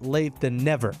better late than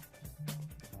never.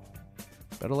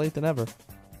 Better late than ever.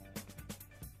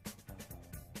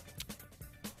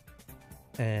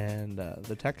 And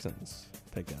the Texans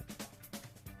pick up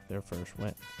their first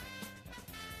win.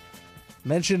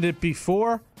 Mentioned it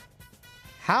before.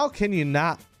 How can you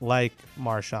not like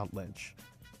Marshawn Lynch?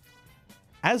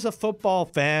 As a football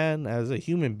fan, as a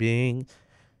human being,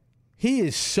 he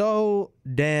is so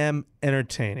damn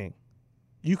entertaining.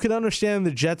 You can understand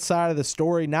the Jets side of the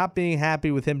story, not being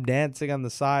happy with him dancing on the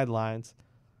sidelines.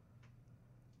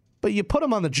 But you put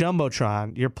him on the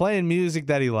Jumbotron. You're playing music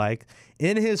that he liked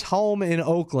in his home in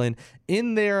Oakland,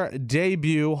 in their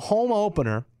debut home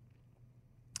opener.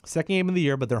 Second game of the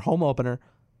year, but their home opener.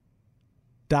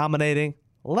 Dominating.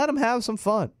 Let him have some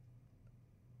fun.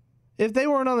 If they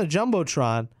weren't on the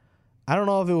Jumbotron, I don't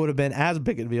know if it would have been as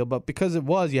big a deal, but because it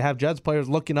was, you have Jets players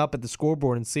looking up at the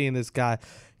scoreboard and seeing this guy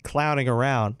clowning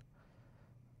around.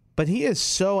 But he is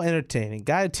so entertaining.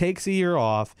 Guy takes a year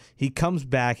off. He comes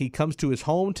back. He comes to his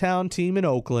hometown team in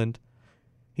Oakland.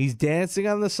 He's dancing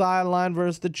on the sideline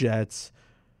versus the Jets.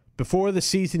 Before the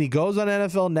season, he goes on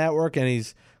NFL Network and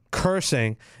he's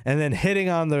cursing and then hitting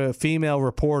on the female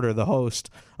reporter, the host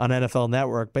on NFL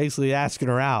Network, basically asking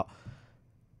her out.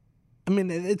 I mean,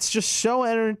 it's just so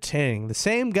entertaining. The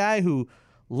same guy who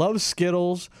loves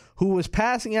Skittles, who was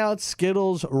passing out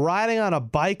Skittles, riding on a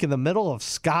bike in the middle of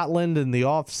Scotland in the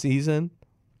off-season.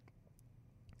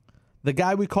 The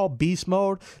guy we call Beast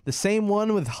Mode, the same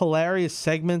one with hilarious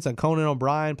segments on Conan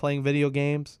O'Brien playing video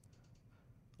games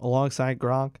alongside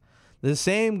Gronk. The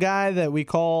same guy that we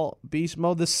call Beast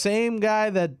Mode, the same guy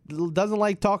that doesn't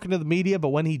like talking to the media, but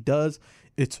when he does,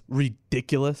 it's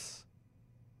ridiculous.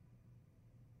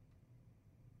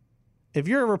 If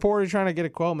you're a reporter trying to get a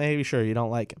quote, maybe sure you don't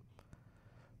like him.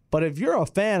 But if you're a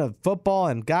fan of football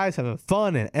and guys having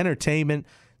fun and entertainment,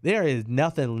 there is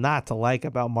nothing not to like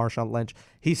about Marshawn Lynch.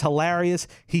 He's hilarious.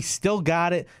 He's still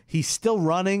got it. He's still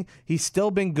running. He's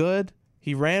still been good.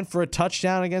 He ran for a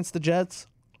touchdown against the Jets.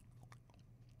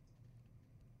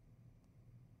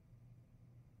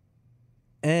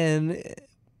 And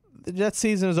the Jets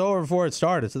season is over before it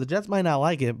started, so the Jets might not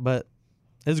like it, but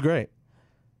it's great.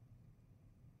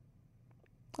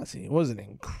 Let's see, it was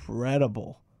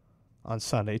incredible on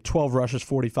Sunday. 12 rushes,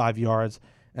 45 yards,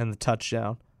 and the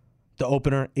touchdown. The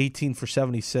opener, 18 for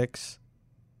 76,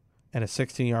 and a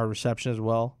 16-yard reception as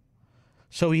well.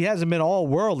 So he hasn't been all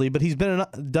worldly, but he's been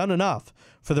done enough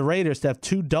for the Raiders to have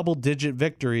 2 double-digit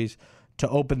victories to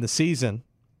open the season.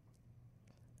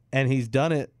 And he's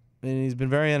done it, and he's been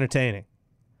very entertaining.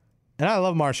 And I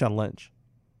love Marshawn Lynch.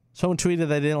 Someone tweeted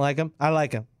they didn't like him. I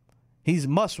like him. He's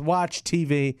must-watch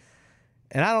TV.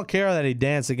 And I don't care that he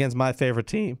danced against my favorite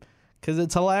team because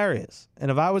it's hilarious.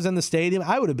 And if I was in the stadium,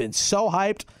 I would have been so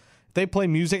hyped if they play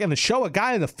music and to show a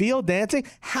guy in the field dancing.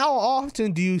 How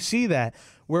often do you see that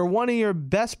where one of your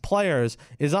best players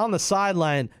is on the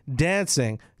sideline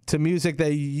dancing to music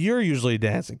that you're usually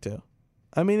dancing to?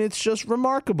 I mean, it's just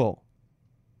remarkable.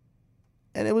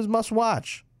 And it was must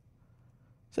watch.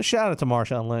 So shout out to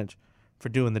Marshawn Lynch for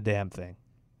doing the damn thing.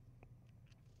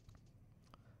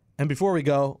 And before we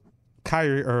go,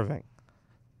 Kyrie Irving.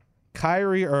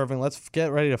 Kyrie Irving, let's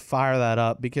get ready to fire that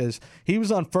up because he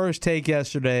was on First Take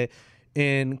yesterday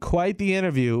in quite the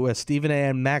interview as Stephen A.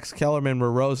 and Max Kellerman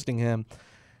were roasting him.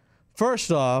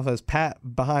 First off, as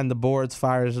Pat behind the boards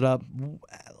fires it up,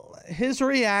 his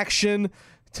reaction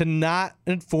to not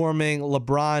informing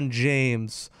LeBron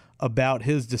James about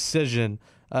his decision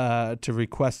to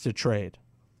request a trade.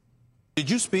 Did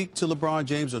you speak to LeBron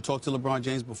James or talk to LeBron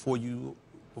James before you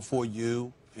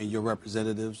and your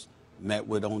representatives met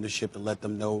with ownership and let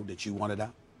them know that you wanted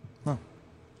out? No.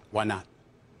 Why not?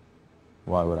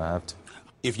 Why would I have to?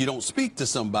 If you don't speak to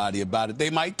somebody about it, they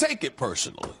might take it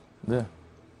personally. Yeah.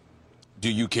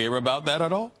 Do you care about that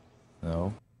at all?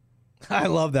 No. I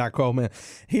love that quote, man.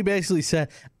 He basically said,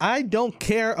 I don't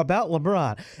care about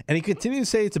LeBron. And he continued to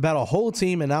say it's about a whole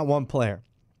team and not one player.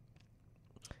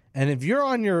 And if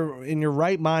you're in your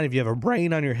right mind, if you have a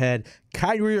brain on your head,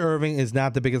 Kyrie Irving is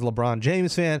not the biggest LeBron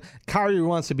James fan. Kyrie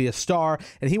wants to be a star,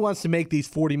 and he wants to make these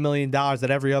 $40 million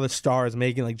that every other star is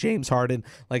making, like James Harden,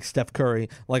 like Steph Curry,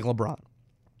 like LeBron.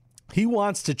 He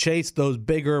wants to chase those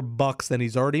bigger bucks than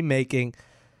he's already making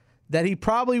that he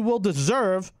probably will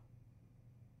deserve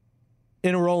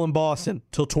in a role in Boston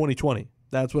till 2020.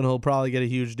 That's when he'll probably get a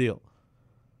huge deal.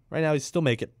 Right now, he's still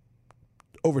making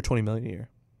over $20 million a year.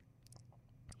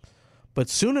 But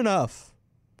soon enough,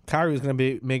 Kyrie was going to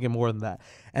be making more than that.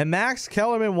 And Max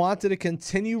Kellerman wanted to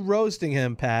continue roasting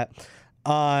him, Pat,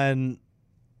 on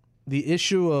the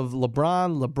issue of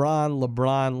LeBron.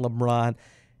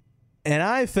 And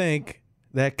I think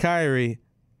that Kyrie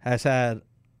has had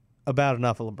about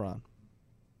enough of LeBron.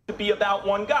 To be about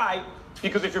one guy,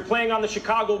 because if you're playing on the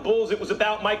Chicago Bulls, it was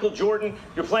about Michael Jordan.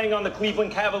 You're playing on the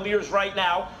Cleveland Cavaliers right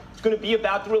now. It's going to be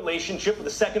about the relationship with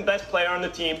the second best player on the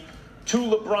team to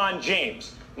LeBron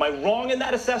James. Am I wrong in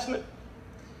that assessment?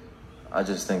 I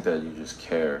just think that you just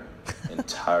care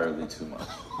entirely too much.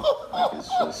 Like, it's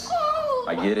just,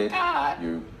 I get it. I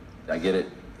get it.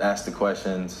 Ask the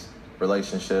questions.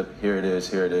 Relationship. Here it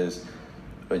is.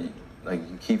 But you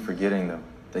keep forgetting them.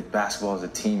 Like, basketball is a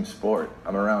team sport.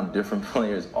 I'm around different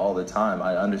players all the time.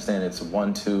 I understand it's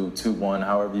 1-2, 2-1,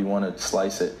 however you want to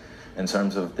slice it. In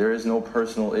terms of, there is no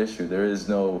personal issue. There is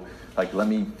no, let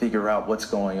me figure out what's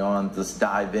going on. Let's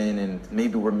dive in, and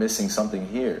maybe we're missing something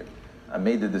here. I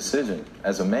made the decision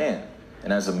as a man.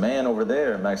 And as a man over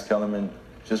there, Max Kellerman,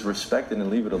 just respect it and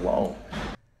leave it alone.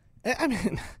 I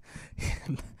mean,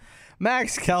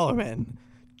 Max Kellerman,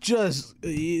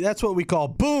 that's what we call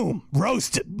boom,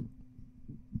 roasted.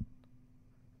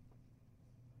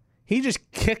 He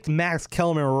just kicked Max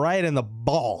Kellerman right in the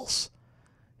balls.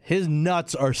 His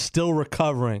nuts are still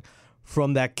recovering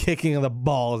from that kicking of the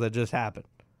balls that just happened.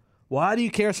 Why do you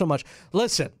care so much?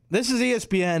 Listen, this is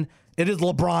ESPN. It is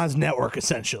LeBron's network,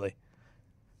 essentially.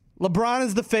 LeBron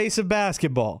is the face of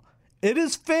basketball. It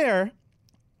is fair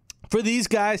for these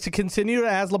guys to continue to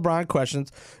ask LeBron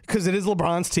questions because it is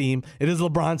LeBron's team. It is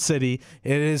LeBron's city.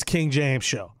 It is King James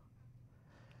show.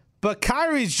 But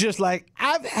Kyrie's just like,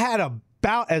 I've had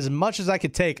about as much as I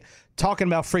could take talking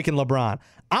about freaking LeBron.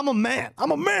 I'm a man. I'm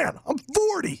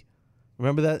 40.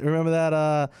 Remember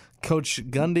that Coach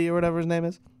Gundy or whatever his name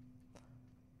is?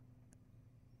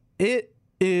 It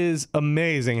is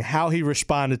amazing how he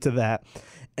responded to that.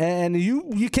 And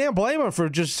you can't blame him for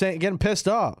just getting pissed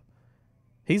off.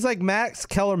 He's like, Max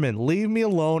Kellerman, leave me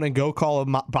alone and go call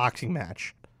a boxing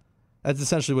match. That's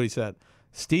essentially what he said.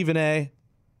 Stephen A.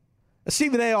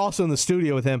 also in the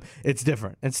studio with him. It's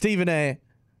different. And Stephen A.,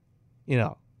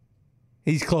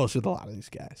 he's close with a lot of these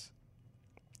guys.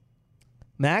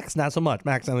 Max, not so much.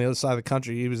 Max on the other side of the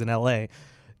country. He was in L.A.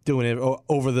 doing it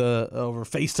over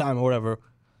FaceTime or whatever.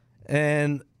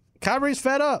 And Kyrie's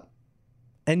fed up.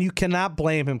 And you cannot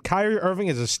blame him. Kyrie Irving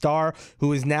is a star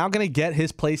who is now going to get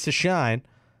his place to shine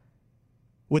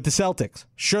with the Celtics.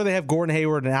 Sure, they have Gordon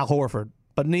Hayward and Al Horford,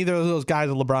 but neither of those guys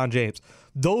are LeBron James.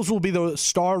 Those will be the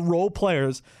star role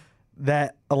players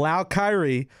that allow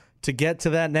Kyrie to get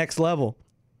to that next level.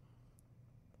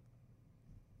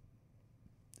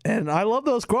 And I love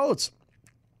those quotes.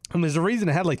 And there's a reason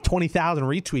it had like 20,000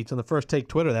 retweets on the First Take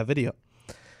Twitter, that video.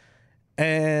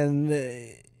 And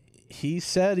he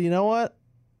said, you know what?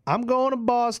 I'm going to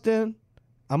Boston.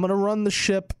 I'm going to run the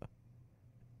ship.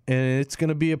 And it's going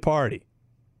to be a party.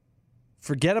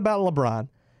 Forget about LeBron.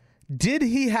 Did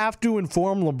he have to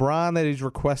inform LeBron that he's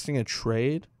requesting a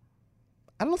trade?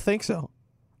 I don't think so.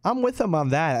 I'm with him on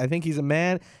that. I think he's a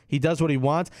man. He does what he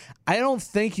wants. I don't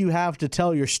think you have to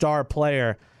tell your star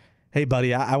player, hey,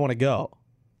 buddy, I want to go.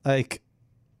 Like,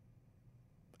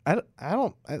 I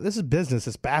don't. This is business.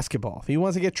 It's basketball. If he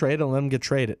wants to get traded, let him get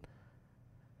traded.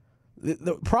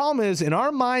 The problem is, in our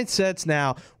mindsets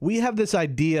now, we have this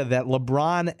idea that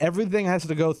LeBron, everything has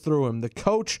to go through him. The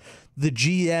coach, the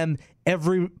GM,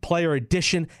 every player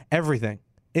addition, everything.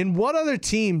 In what other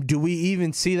team do we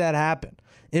even see that happen?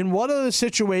 In what other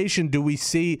situation do we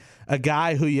see a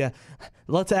guy who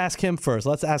let's ask him first.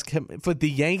 Let's ask him. For the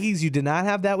Yankees, you did not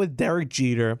have that with Derek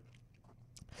Jeter.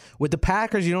 With the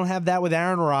Packers, you don't have that with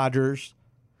Aaron Rodgers.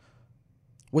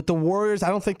 With the Warriors, I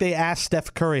don't think they asked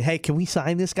Steph Curry, hey, can we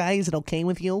sign this guy? Is it okay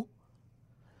with you?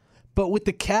 But with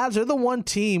the Cavs, they're the one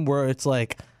team where it's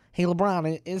like, hey,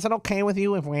 LeBron, is it okay with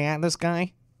you if we add this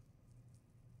guy?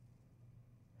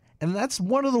 And that's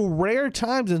one of the rare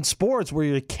times in sports where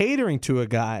you're catering to a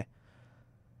guy.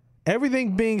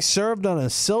 Everything being served on a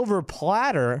silver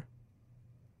platter.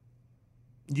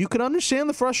 You can understand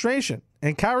the frustration.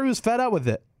 And Kyrie was fed up with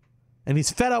it. And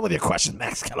he's fed up with your questions,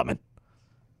 Max Kellerman.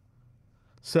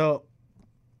 So,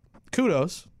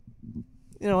 kudos.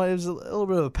 It was a little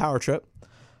bit of a power trip.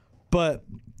 But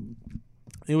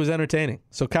it was entertaining.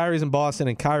 So, Kyrie's in Boston,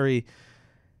 and Kyrie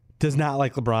does not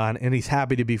like LeBron, and he's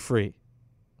happy to be free.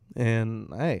 And,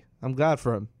 hey, I'm glad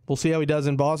for him. We'll see how he does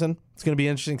in Boston. It's going to be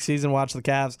an interesting season. Watch the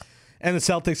Cavs and the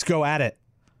Celtics go at it.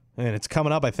 And it's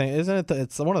coming up, I think. Isn't it?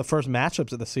 It's one of the first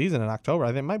matchups of the season in October. I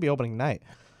think it might be opening night.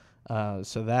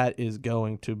 So that is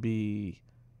going to be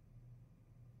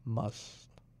must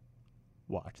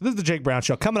watch. This is the Jake Brown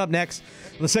Show. Coming up next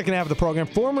in the second half of the program,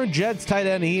 former Jets tight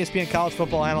end and ESPN college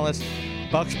football analyst,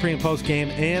 Bucs pre- and post-game,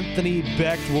 Anthony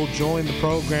Becht will join the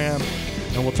program.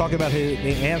 And we'll talk about the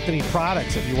Anthony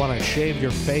products if you want to shave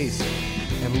your face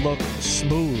and look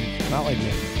smooth. Not like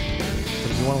me,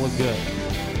 but if you want to look good.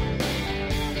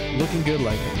 Looking good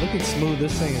like it. Looking smooth.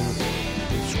 This thing is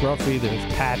scruffy. There's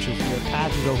patches. There are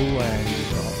patches of hula hands.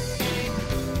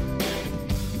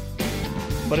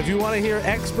 But if you want to hear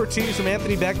expertise from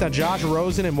Anthony Becht on Josh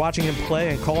Rossen and watching him play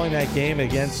and calling that game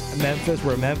against Memphis,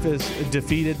 where Memphis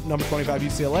defeated number 25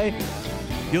 UCLA,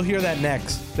 you'll hear that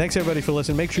next. Thanks, everybody, for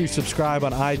listening. Make sure you subscribe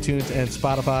on iTunes and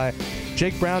Spotify.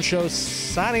 Jake Brown Show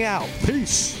signing out.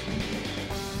 Peace.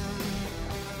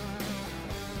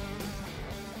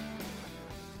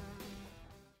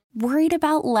 Worried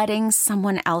about letting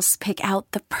someone else pick out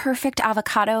the perfect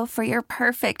avocado for your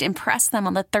perfect impress them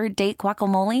on the third date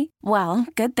guacamole? Well,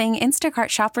 good thing Instacart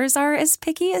shoppers are as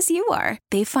picky as you are.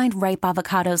 They find ripe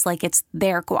avocados like it's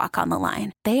their guac on the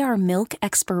line. They are milk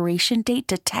expiration date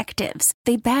detectives.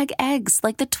 They bag eggs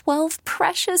like the 12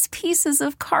 precious pieces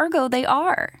of cargo they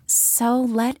are. So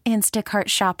let Instacart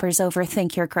shoppers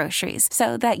overthink your groceries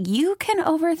so that you can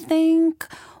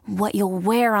overthink what you'll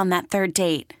wear on that third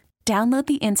date. Download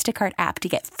the Instacart app to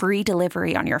get free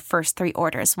delivery on your first 3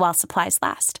 orders while supplies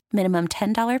last. Minimum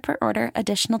 $10 per order.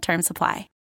 Additional terms apply.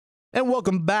 And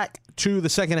welcome back to the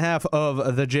second half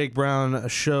of the Jake Brown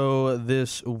Show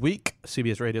this week.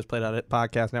 CBS Radio's Played Out It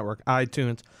Podcast Network,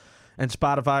 iTunes, and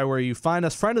Spotify, where you find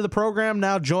us. Friend of the program,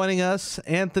 now joining us,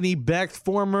 Anthony Becht,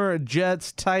 former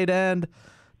Jets tight end,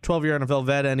 12-year NFL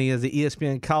vet, and he is the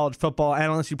ESPN college football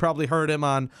analyst. You probably heard him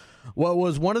on what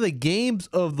was one of the games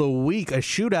of the week, a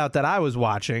shootout that I was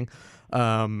watching,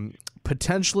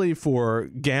 potentially for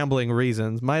gambling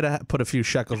reasons. Might have put a few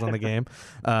shekels on the game,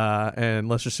 and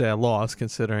let's just say I lost,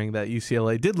 considering that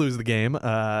UCLA did lose the game.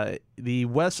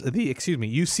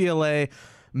 UCLA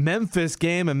Memphis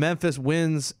game, and Memphis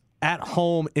wins at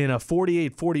home in a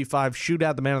 48-45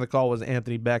 shootout. The man on the call was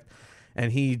Anthony Becht,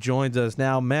 and he joins us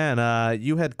now. Man,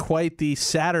 you had quite the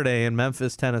Saturday in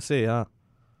Memphis, Tennessee, huh?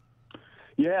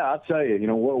 Yeah, I'll tell you,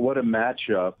 what a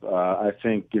matchup. I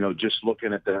think, just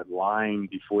looking at that line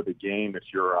before the game, if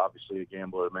you're obviously a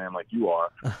gambler man like you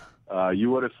are, you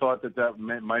would have thought that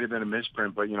might have been a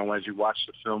misprint. But, as you watch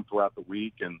the film throughout the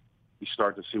week and you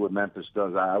start to see what Memphis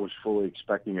does, I was fully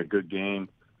expecting a good game,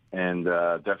 and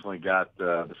definitely got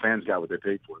the fans got what they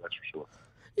paid for, that's for sure.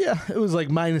 Yeah, it was like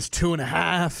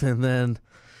 -2.5, and then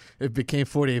it became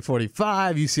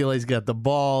 48-45. UCLA's got the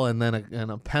ball and then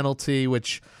a penalty,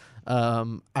 which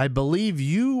I believe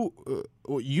you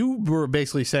were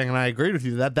basically saying, and I agreed with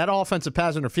you, that offensive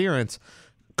pass interference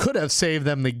could have saved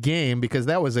them the game, because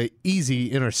that was an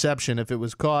easy interception if it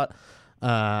was caught.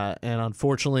 And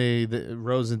unfortunately,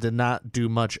 Rosen did not do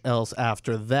much else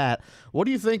after that. What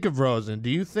do you think of Rosen?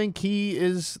 Do you think he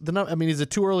is is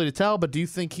it too early to tell, but do you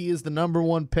think he is the number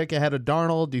one pick ahead of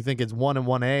Darnold? Do you think it's 1 and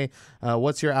 1A?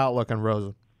 What's your outlook on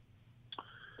Rosen?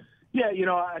 Yeah,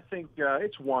 I think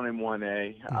it's 1 and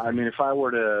 1A. I mean, if I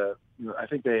were to, I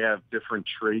think they have different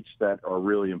traits that are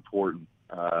really important.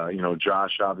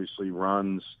 Josh obviously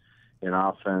runs an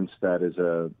offense that is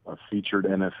a featured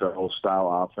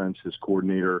NFL-style offense. His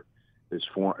coordinator is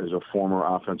a former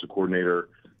offensive coordinator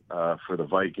for the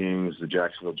Vikings, the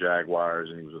Jacksonville Jaguars,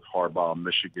 and he was with Harbaugh,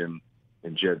 Michigan,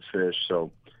 and Jed Fish. So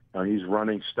he's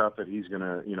running stuff that he's going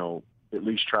to, at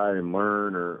least try and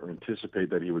learn or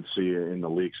anticipate that he would see in the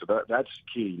league. So that's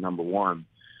key, number one.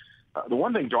 The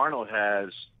one thing Darnold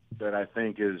has that I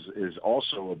think is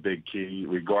also a big key,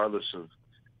 regardless of,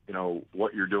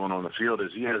 what you're doing on the field,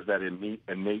 is he has that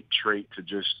innate trait to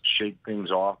just shake things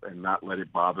off and not let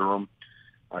it bother him.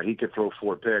 He could throw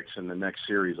 4 picks in the next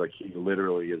series. Like, he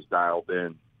literally is dialed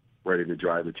in, ready to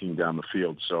drive the team down the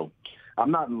field. So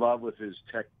I'm not in love with his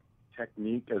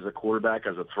technique as a quarterback,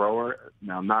 as a thrower.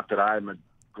 Now, not that I'm a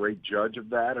great judge of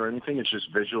that or anything. It's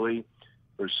just visually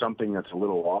there's something that's a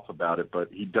little off about it. But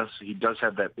he does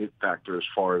have that it factor as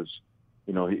far as,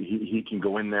 he can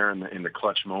go in there in the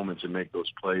clutch moments and make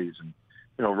those plays. And,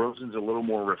 Rosen's a little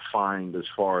more refined as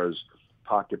far as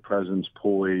pocket presence,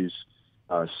 poise,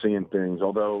 seeing things.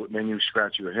 Although then you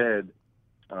scratch your head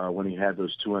when he had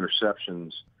those 2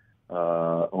 interceptions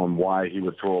on why he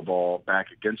would throw a ball back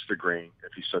against the grain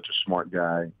if he's such a smart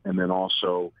guy. And then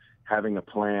also having a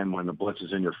plan when the blitz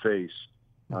is in your face.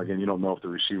 Again, you don't know if the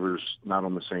receiver's not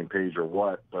on the same page or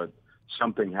what, but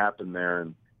something happened there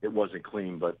and it wasn't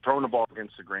clean. But throwing the ball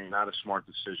against the grain, not a smart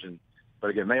decision. But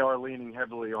again, they are leaning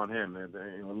heavily on him. And,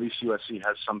 at least USC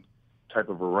has some type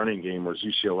of a running game, whereas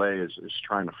UCLA is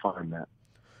trying to find that.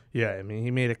 Yeah, I mean,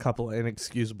 he made a couple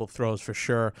inexcusable throws for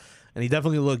sure, and he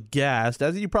definitely looked gassed,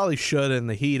 as he probably should in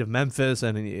the heat of Memphis,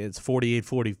 and it's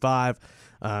 48-45.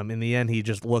 In the end, he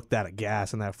just looked at a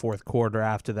gas in that fourth quarter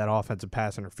after that offensive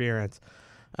pass interference.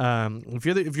 If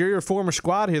you're your former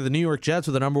squad here, the New York Jets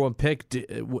with the number 1 pick,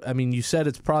 I mean, you said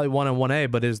it's probably 1 and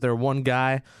 1A, but is there one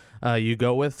guy you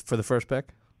go with for the first pick?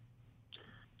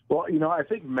 Well, I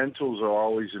think mentals are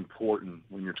always important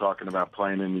when you're talking about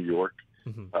playing in New York.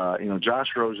 Mm-hmm. Josh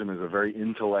Rosen is a very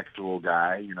intellectual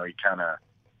guy. He kind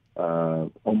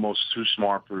of almost too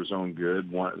smart for his own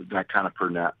good. That kind of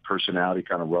personality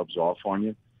kind of rubs off on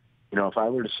you. If I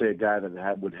were to say a guy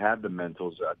that would have the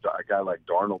mentals, a guy like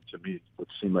Darnold, to me, would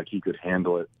seem like he could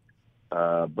handle it.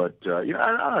 But I don't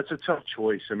know. It's a tough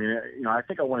choice. I mean, I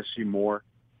think I want to see more.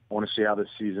 I want to see how this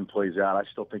season plays out. I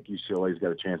still think UCLA's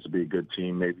got a chance to be a good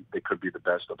team. Maybe they could be the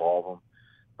best of all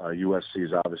of them. USC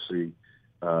is obviously,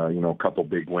 a couple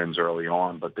big wins early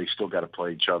on, but they still got to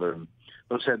play each other. And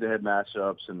those head-to-head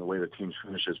matchups and the way the team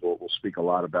finishes will speak a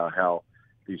lot about how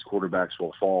these quarterbacks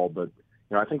will fall. But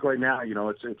I think right now,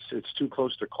 it's too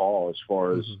close to call as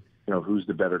far as who's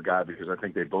the better guy, because I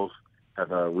think they both have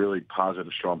really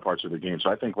positive, strong parts of the game. So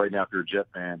I think right now, if you're a Jet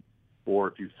fan, or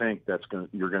if you think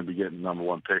you're going to be getting the number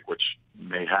 1 pick, which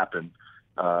may happen,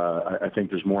 I think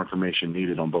there's more information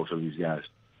needed on both of these guys.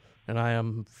 And I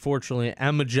am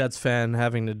a Jets fan,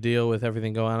 having to deal with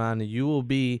everything going on.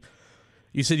 You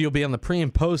said you'll be on the pre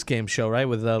and post game show, right,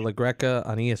 with LaGreca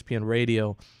on ESPN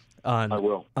Radio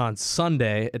on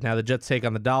Sunday. Now the Jets take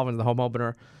on the Dolphins, the home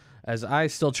opener. As I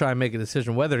still try and make a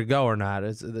decision whether to go or not,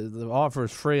 the offer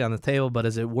is free on the table, but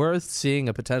is it worth seeing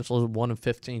a potential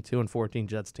 1-15, 2-14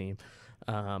 Jets team?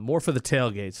 More for the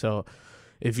tailgate. So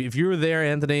if you were there,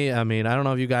 Anthony, I mean, I don't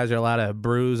know if you guys are allowed to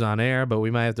brews on air, but we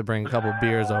might have to bring a couple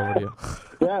beers over to you.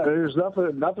 Yeah, there's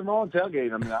nothing wrong with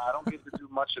tailgate. I mean, I don't get to do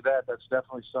much of that. That's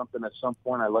definitely something at some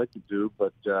point I like to do,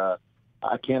 but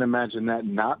I can't imagine that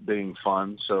not being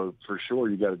fun. So for sure,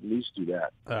 you got to at least do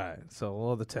that. All right. So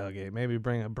we'll have the tailgate. Maybe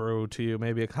bring a brew to you.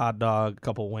 Maybe a hot dog, a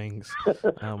couple wings. Put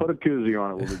a koozie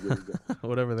on it. We'll be good.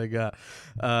 Whatever they got.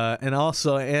 And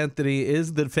also, Anthony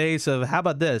is the face of, how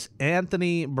about this?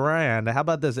 Anthony brand. How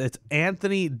about this? It's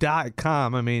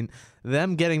Anthony.com. I mean,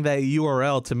 them getting that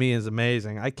URL to me is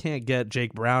amazing. I can't get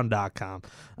JakeBrown.com.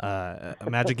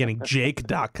 Imagine getting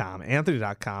Jake.com,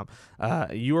 Anthony.com.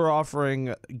 You are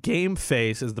offering Game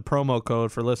Face as the promo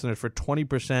code for listeners for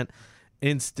 20%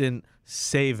 instant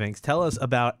savings. Tell us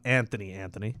about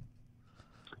Anthony.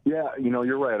 Yeah,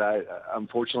 you're right.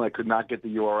 Unfortunately, I could not get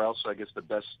the URL, so I guess the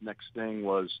best next thing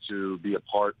was to be a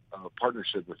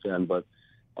partnership with them. But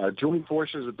joining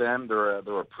forces with them, they're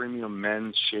a premium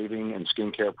men's shaving and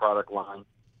skincare product line.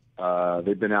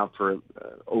 They've been out for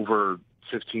over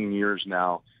 15 years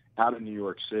now, out in New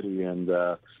York City, and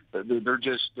they're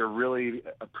really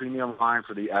a premium line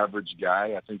for the average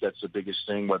guy. I think that's the biggest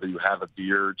thing, whether you have a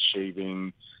beard,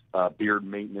 shaving, beard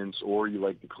maintenance, or you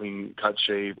like the clean cut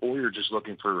shave, or you're just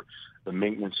looking for the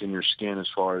maintenance in your skin as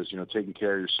far as, taking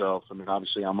care of yourself. I mean,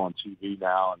 obviously I'm on TV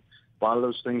now, and a lot of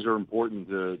those things are important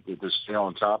to stay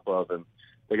on top of, and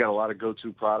they got a lot of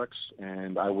go-to products,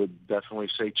 and I would definitely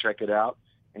say check it out,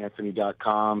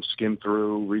 Anthony.com, skim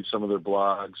through, read some of their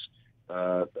blogs.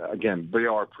 Again, they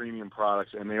are premium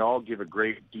products, and they all give a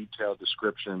great detailed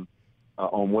description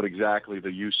on what exactly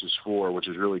the use is for, which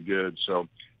is really good. So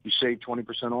you save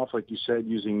 20% off, like you said,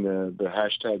 using the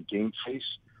hashtag GameFace.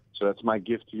 So that's my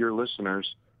gift to your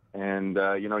listeners. And,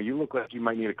 you look like you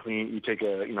might need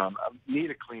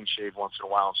need a clean shave once in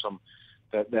a while,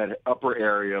 that upper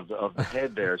area of the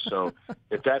head there. So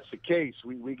if that's the case,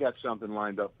 we got something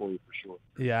lined up for you for sure.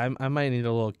 Yeah, I might need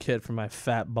a little kit for my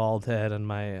fat bald head and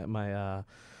my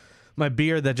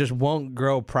beard that just won't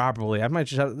grow properly. I might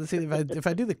just have, see, if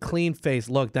I do the clean face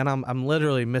look, then I'm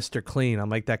literally Mr. Clean. I'm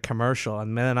like that commercial,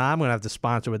 and then I'm gonna have to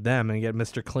sponsor with them and get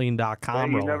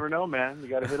MrClean.com. You never know, man. You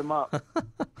got to hit them up.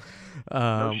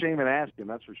 No shame in asking,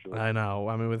 that's for sure. I know.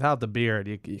 I mean, without the beard,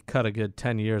 you cut a good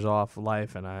 10 years off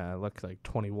life, and I look like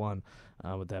 21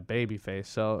 with that baby face.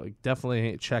 So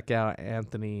definitely check out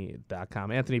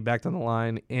Anthony.com. Anthony Becht on the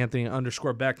line,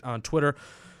 Anthony_Becht on Twitter.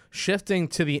 Shifting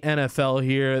to the NFL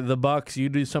here, the Bucs, you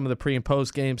do some of the pre- and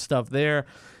post-game stuff there.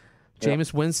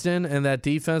 Jameis Winston and that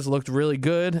defense looked really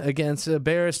good against a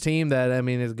Bears team that, I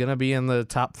mean, is going to be in the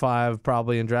top 5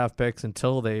 probably in draft picks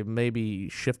until they maybe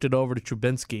shifted over to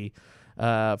Trubinsky.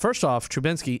 First off,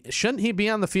 Trubinsky, shouldn't he be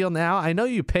on the field now? I know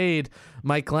you paid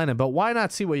Mike Glennon, but why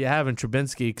not see what you have in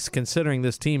Trubinsky, considering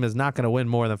this team is not going to win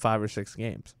more than 5 or 6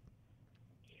 games?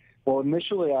 Well,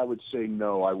 initially I would say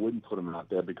no, I wouldn't put him out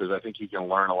there because I think he can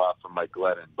learn a lot from Mike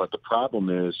Glennon. But the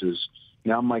problem is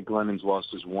now Mike Glennon's lost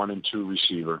his 1 and 2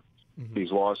 receiver. Mm-hmm.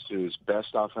 He's lost his best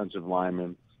offensive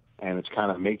lineman, and it's kind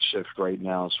of makeshift right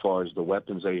now as far as the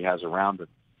weapons that he has around him.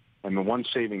 And the one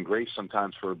saving grace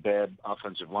sometimes for a bad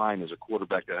offensive line is a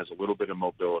quarterback that has a little bit of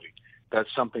mobility. That's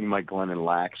something Mike Glennon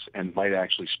lacks and might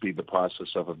actually speed the process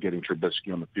of getting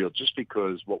Trubisky on the field, just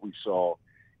because what we saw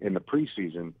in the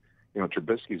preseason,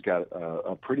 Trubisky's got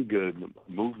a pretty good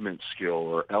movement skill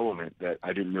or element that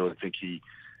I didn't really think he,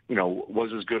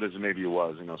 was as good as maybe he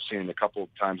was. Seeing a couple of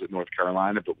times at North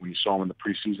Carolina, but when you saw him in the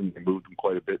preseason, they moved him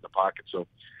quite a bit in the pocket. So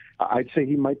I'd say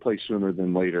he might play sooner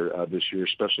than later this year,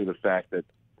 especially the fact that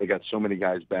they got so many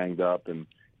guys banged up, and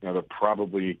they'll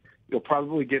probably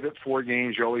give it 4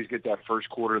 games. You always get that first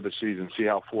quarter of the season, see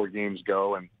how 4 games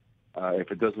go, and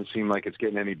if it doesn't seem like it's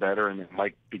getting any better, and then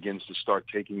Mike begins to start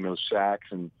taking those sacks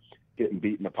and getting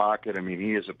beat in the pocket. I mean,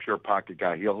 he is a pure pocket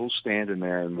guy. He'll stand in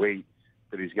there and wait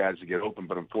for these guys to get open,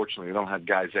 but unfortunately, they don't have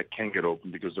guys that can get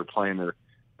open because they're playing their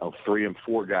 3 and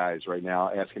 4 guys right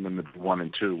now, asking them to be 1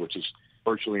 and 2, which is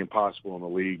virtually impossible in the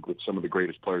league with some of the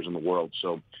greatest players in the world.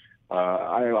 So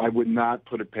I would not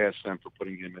put it past them for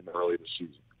putting him in early this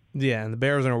season. Yeah, and the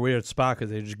Bears are in a weird spot because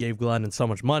they just gave Glennon so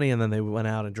much money, and then they went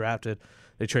out and drafted.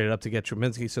 They traded up to get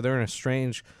Trubinsky, so they're in a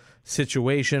strange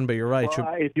situation, but you're right.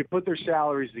 Well, if you put their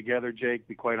salaries together, Jake, to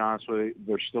be quite honest with you,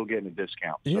 they're still getting a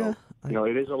discount. So, yeah.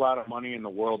 It is a lot of money in the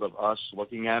world of us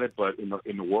looking at it, but in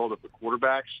the world of the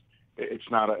quarterbacks, it's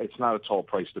not a tall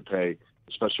price to pay,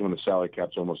 especially when the salary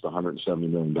cap's almost $170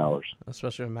 million.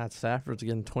 Especially when Matt Stafford's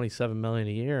getting $27 million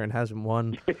a year and hasn't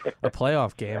won a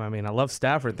playoff game. I mean, I love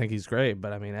Stafford, think he's great,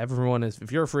 but I mean, everyone is.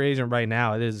 If you're a free agent right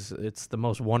now, it's the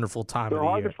most wonderful time of the year. They're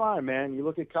hard to find, man. You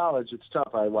look at college, it's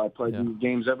tough. I play these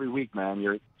games every week,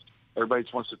 man. Everybody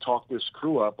wants to talk this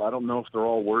crew up. I don't know if they're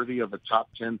all worthy of a top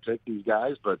 10 pick, these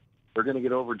guys, but they're going to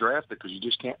get overdrafted because you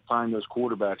just can't find those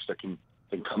quarterbacks that can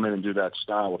come in and do that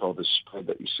style with all this spread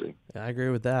that you see. Yeah, I agree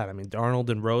with that. I mean, Darnold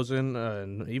and Rosen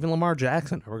and even Lamar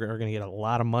Jackson are going to get a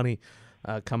lot of money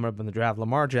coming up in the draft.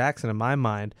 Lamar Jackson, in my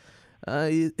mind,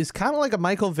 is kind of like a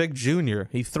Michael Vick Jr.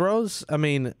 He throws,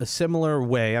 a similar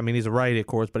way. I mean, he's a righty, of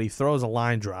course, but he throws a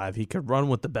line drive. He could run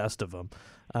with the best of them.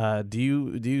 Do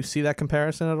you see that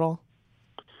comparison at all?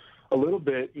 A little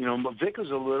bit. Vick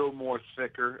is a little more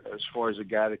thicker as far as a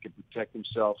guy that can protect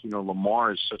himself.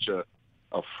 Lamar is such a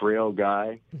frail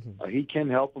guy. Mm-hmm. He can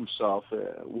help himself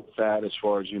with that as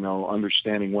far as,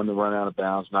 understanding when to run out of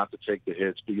bounds, not to take the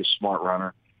hits, be a smart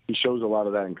runner. He shows a lot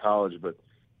of that in college, but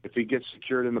if he gets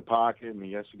secured in the pocket and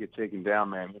he has to get taken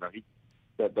down, man,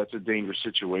 that's a dangerous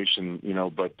situation,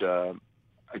 but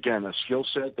again, a skill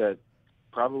set that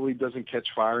probably doesn't catch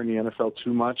fire in the NFL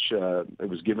too much. It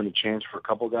was given a chance for a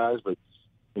couple guys, but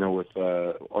with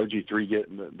RG3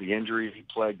 getting the injury he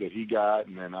plagued that he got,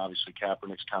 and then obviously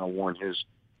Kaepernick's kind of worn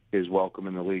his welcome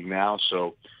in the league now.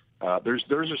 So there's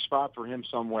a spot for him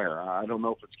somewhere. I don't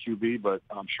know if it's QB, but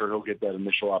I'm sure he'll get that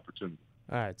initial opportunity.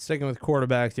 All right, sticking with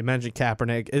quarterbacks, you mentioned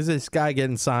Kaepernick. Is this guy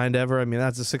getting signed ever? I mean,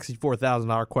 that's a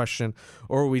 $64,000 question,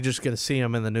 or are we just going to see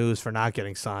him in the news for not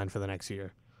getting signed for the next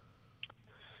year?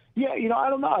 Yeah, I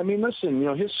don't know. I mean, listen,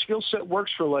 his skill set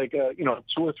works for 2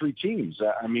 or 3 teams.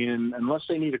 I mean, unless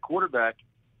they need a quarterback,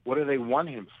 what do they want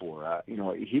him for?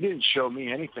 He didn't show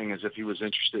me anything as if he was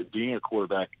interested in being a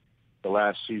quarterback the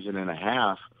last season and a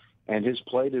half, and his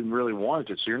play didn't really warrant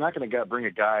it. So you're not going to bring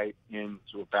a guy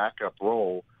into a backup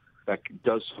role that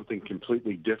does something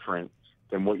completely different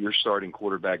than what your starting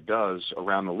quarterback does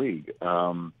around the league.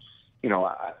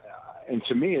 And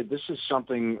to me, this is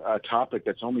a topic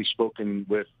that's only spoken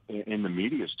with in the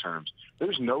media's terms.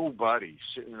 There's nobody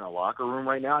sitting in a locker room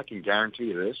right now, I can guarantee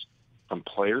you this, from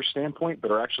player standpoint,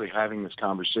 that are actually having this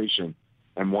conversation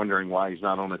and wondering why he's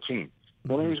not on the team.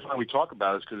 The only reason why we talk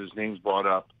about it is because his name's brought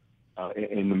up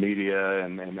in the media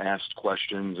and asked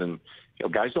questions, and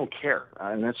guys don't care,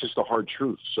 and that's just the hard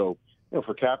truth. So,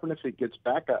 for Kaepernick, if he gets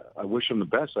back, I wish him the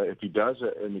best. If he does,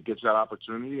 and he gets that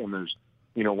opportunity, and there's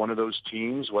one of those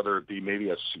teams, whether it be maybe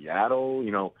a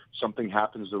Seattle, something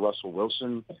happens to Russell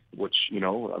Wilson, which,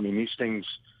 these things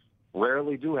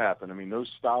rarely do happen. I mean, those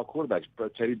style quarterbacks,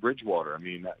 Teddy Bridgewater,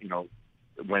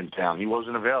 went down. He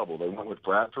wasn't available. They went with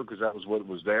Bradford because that was what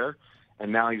was there.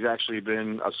 And now he's actually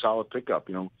been a solid pickup.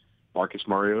 Marcus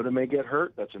Mariota may get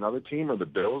hurt. That's another team. Or the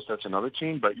Bills, that's another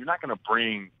team. But you're not going to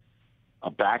bring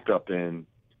a backup in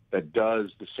that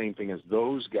does the same thing as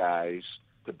those guys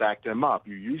to back them up.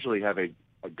 You usually have a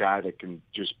guy that can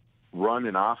just run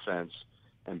an offense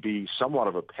and be somewhat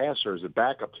of a passer as a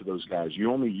backup to those guys.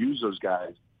 You only use those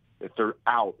guys if they're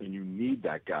out and you need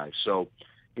that guy. So,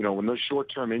 when those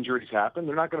short-term injuries happen,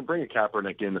 they're not going to bring a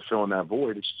Kaepernick in to fill in that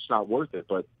void. It's just not worth it.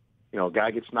 But, a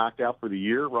guy gets knocked out for the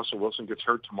year. Russell Wilson gets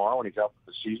hurt tomorrow and he's out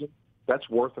for the season. That's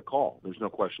worth a call. There's no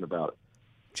question about it.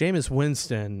 Jameis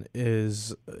Winston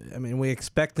we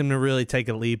expect him to really take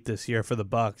a leap this year for the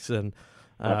Bucs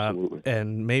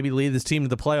and maybe lead this team to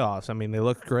the playoffs. I mean, they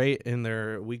looked great in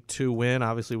their Week 2 win.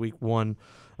 Obviously, Week 1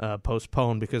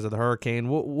 postponed because of the hurricane.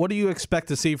 What do you expect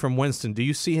to see from Winston? Do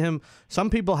you see him? Some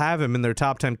people have him in their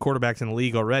top 10 quarterbacks in the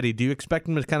league already. Do you expect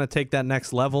him to kind of take that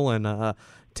next level and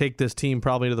take this team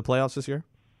probably to the playoffs this year?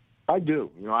 I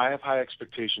do. I have high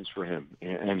expectations for him,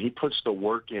 and he puts the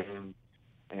work in.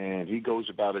 And he goes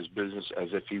about his business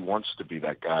as if he wants to be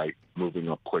that guy moving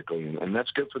up quickly. And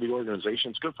that's good for the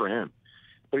organization. It's good for him.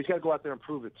 But he's got to go out there and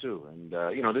prove it, too.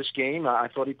 And, this game, I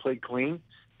thought he played clean.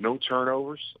 No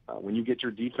turnovers. When you get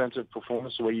your defensive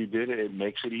performance the way you did, it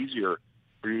makes it easier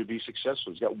for you to be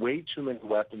successful. He's got way too many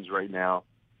weapons right now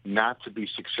not to be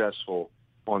successful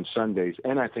on Sundays.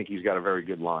 And I think he's got a very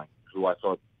good line, who I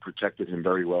thought protected him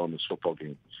very well in this football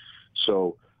game.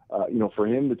 So, for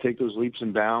him to take those leaps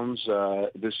and bounds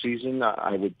this season,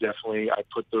 I would definitely I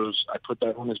put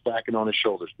that on his back and on his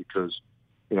shoulders because,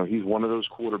 he's one of those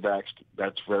quarterbacks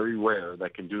that's very rare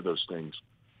that can do those things.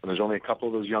 And there's only a couple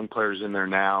of those young players in there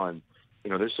now, and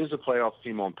this is a playoff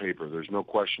team on paper. There's no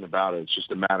question about it. It's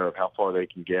just a matter of how far they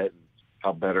can get and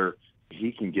how better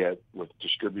he can get with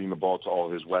distributing the ball to all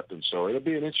of his weapons. So it'll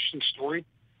be an interesting story.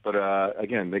 But,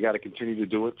 again, they got to continue to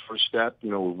do it. First step,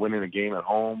 winning a game at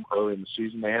home early in the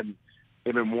season.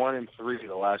 They've been 1-3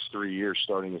 the last 3 years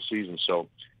starting the season. So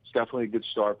it's definitely a good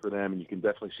start for them, and you can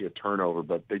definitely see a turnover.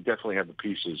 But they definitely have the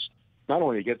pieces, not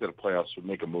only to get to the playoffs, but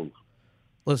make a move.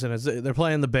 Listen, they're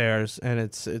playing the Bears, and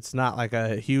it's not like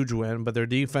a huge win, but their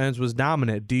defense was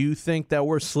dominant. Do you think that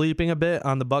we're sleeping a bit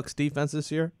on the Bucs defense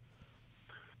this year?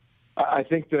 I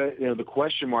think that the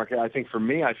question mark. I think for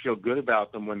me, I feel good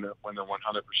about them when they're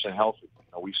 100% healthy.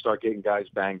 We start getting guys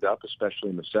banged up, especially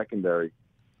in the secondary.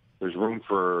 There's room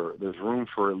for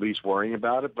at least worrying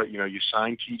about it. But you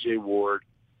signed T.J. Ward,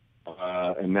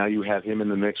 and now you have him in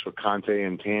the mix with Conte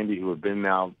and Tandy, who have been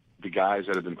now the guys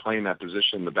that have been playing that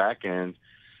position in the back end.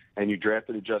 And you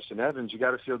drafted a Justin Evans. You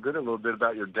got to feel good a little bit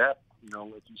about your depth. If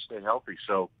you stay healthy.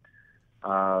 So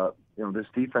this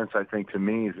defense, I think, to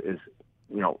me is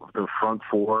their front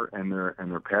four and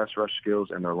their pass rush skills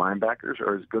and their linebackers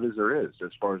are as good as there is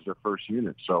as far as their first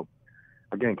unit. So,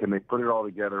 again, can they put it all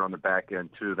together on the back end,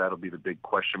 too? That'll be the big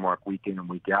question mark week in and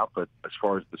week out. But as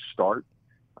far as the start,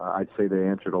 I'd say they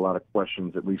answered a lot of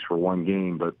questions, at least for one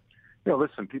game. But,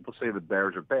 listen, people say the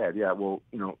Bears are bad. Yeah, well,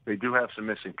 they do have some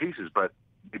missing pieces. But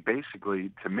they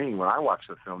basically, to me, when I watched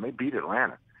the film, they beat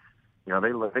Atlanta.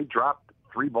 They dropped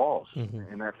 3 balls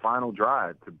in that final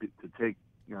drive to take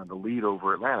the lead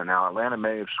over Atlanta. Now, Atlanta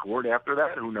may have scored after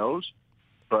that. Who knows?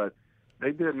 But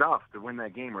they did enough to win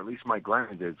that game, or at least Mike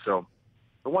Glennon did. So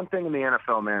the one thing in the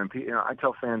NFL, man, I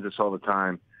tell fans this all the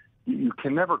time, you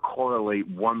can never correlate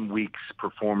 1 week's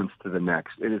performance to the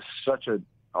next. It is such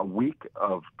a week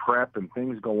of prep and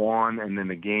things go on, and then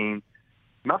the game,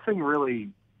 nothing really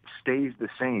stays the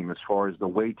same as far as the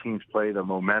way teams play, the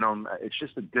momentum. It's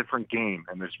just a different game,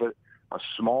 and there's a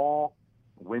small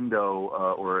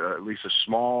window or at least a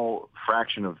small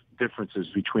fraction of differences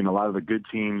between a lot of the good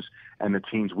teams and the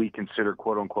teams we consider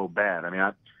quote-unquote bad. I mean,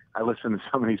 I listen to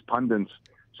some of these pundits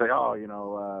say,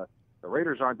 the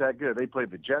Raiders aren't that good. They played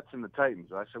the Jets and the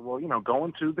Titans. I said, well,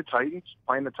 going to the Titans,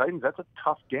 playing the Titans, that's a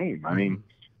tough game. I mean,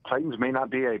 Titans may not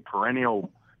be a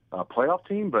perennial playoff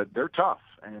team, but they're tough,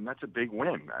 and that's a big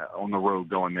win on the road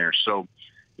going there. So,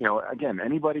 again,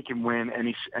 anybody can win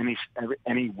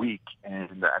any week,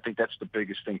 and I think that's the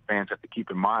biggest thing fans have to keep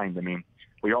in mind. I mean,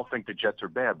 we all think the Jets are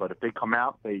bad, but if they come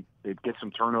out, they get some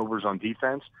turnovers on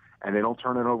defense, and they don't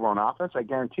turn it over on offense, I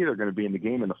guarantee they're going to be in the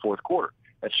game in the fourth quarter.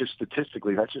 That's just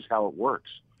statistically, that's just how it works.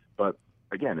 But,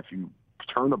 again, if you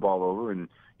turn the ball over and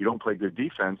you don't play good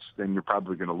defense, then you're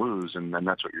probably going to lose, and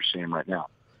that's what you're seeing right now.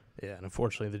 Yeah, and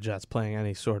unfortunately the Jets playing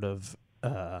any sort of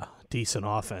decent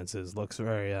offenses looks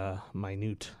very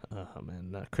minute.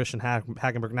 And Christian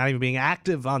Hackenberg not even being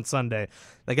active on Sunday.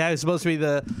 The guy who's supposed to be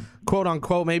the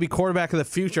quote-unquote maybe quarterback of the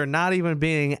future, not even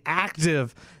being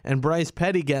active, and Bryce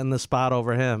Petty getting the spot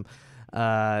over him.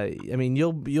 I mean,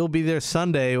 you'll be there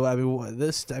Sunday. I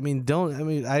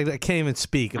can't even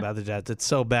speak about the Jets. It's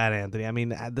so bad, Anthony. I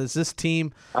mean, does this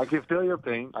team? I can feel your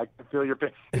pain.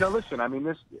 Listen. I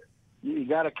mean, you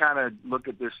got to kind of look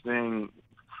at this thing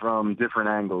from different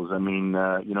angles. I mean,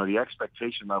 the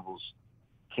expectation levels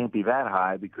can't be that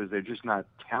high because they're just not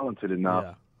talented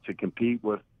enough to compete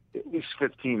with at least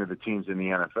 15 of the teams in the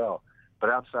NFL. But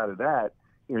outside of that,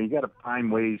 you got to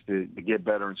find ways to get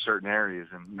better in certain areas,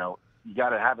 and you got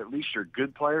to have at least your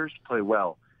good players play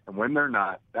well. And when they're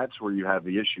not, that's where you have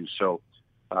the issues. So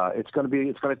it's going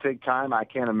to take time. I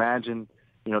can't imagine,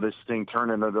 this thing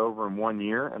turning it over in 1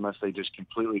 year unless they just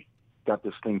completely got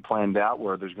this thing planned out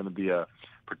where there's going to be a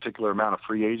particular amount of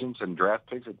free agents and draft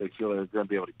picks that they feel they're going to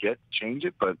be able to change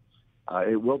it. But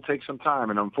it will take some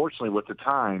time. And unfortunately, with the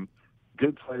time,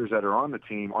 good players that are on the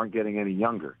team aren't getting any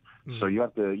younger. Mm-hmm. So you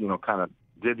have to, kind of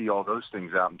divvy all those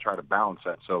things out and try to balance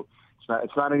that. So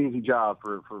it's not an easy job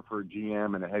for a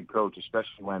GM and a head coach,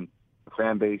 especially when the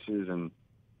fan bases and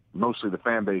mostly the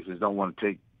fan bases don't want to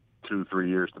take 2-3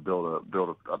 years to build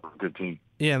a good team.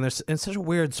 Yeah, and they're in such a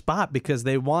weird spot because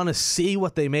they want to see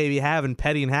what they maybe have in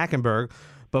Petty and Hackenberg,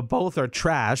 but both are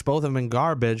trash, both of them in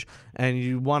garbage, and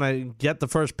you want to get the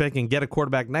first pick and get a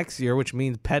quarterback next year, which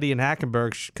means Petty and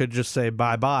Hackenberg could just say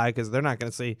bye-bye because they're not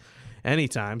going to see any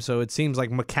time. So it seems like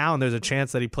McCown, there's a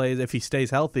chance that he plays, if he stays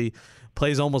healthy,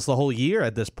 plays almost the whole year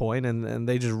at this point, and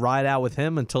they just ride out with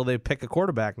him until they pick a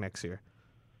quarterback next year.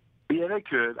 Yeah, they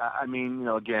could. I mean,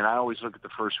 again, I always look at the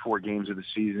first 4 games of the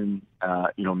season,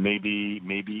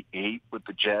 maybe 8 with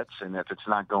the Jets, and if it's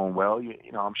not going well,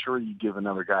 I'm sure you give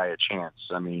another guy a chance.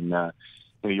 I mean,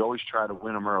 you always try to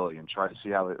win them early and try to see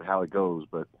how it goes,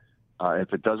 but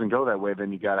if it doesn't go that way,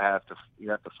 then you have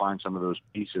to find some of those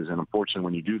pieces, and unfortunately,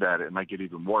 when you do that, it might get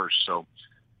even worse. So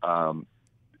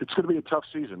it's going to be a tough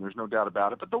season. There's no doubt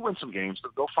about it, but they'll win some games.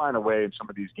 They'll find a way in some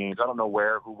of these games. I don't know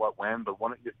where, who, what, when, but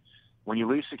when you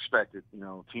least expect it,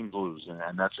 teams lose,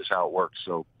 and that's just how it works.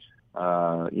 So,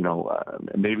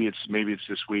 maybe it's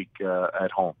this week at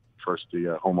home,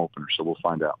 the home opener. So we'll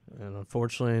find out. And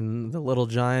unfortunately, the Little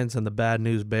Giants and the Bad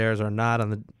News Bears are not on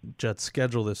the Jets'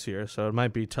 schedule this year, so it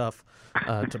might be tough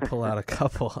to pull out a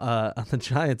couple on the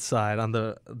Giants side. On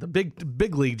the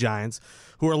big league Giants,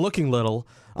 who are looking little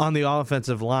on the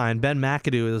offensive line, Ben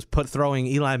McAdoo is throwing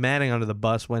Eli Manning under the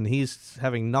bus when he's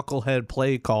having knucklehead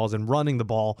play calls and running the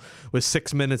ball with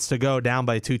 6 minutes to go, down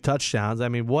by 2 touchdowns. I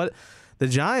mean, what the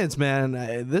Giants,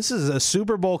 man, this is a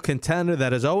Super Bowl contender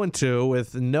that is 0-2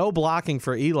 with no blocking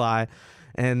for Eli,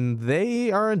 and they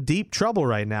are in deep trouble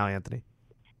right now, Anthony.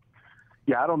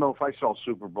 Yeah, I don't know if I saw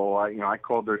Super Bowl. I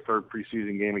called their 3rd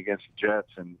preseason game against the Jets,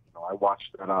 and I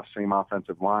watched that same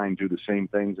offensive line do the same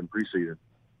things in preseason.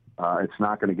 It's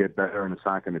not going to get better, and it's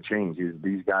not going to change.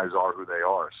 These guys are who they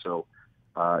are. So,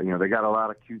 they got a lot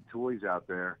of cute toys out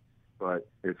there, but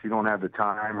if you don't have the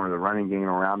time or the running game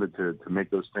around it to make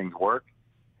those things work,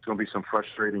 it's going to be some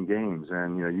frustrating games.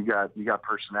 And you got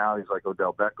personalities like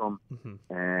Odell Beckham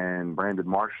and Brandon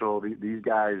Marshall. These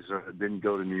guys didn't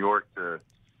go to New York to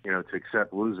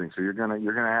accept losing. So you're gonna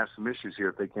have some issues here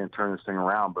if they can't turn this thing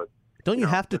around. But don't you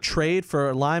have to trade for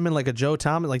a lineman like a Joe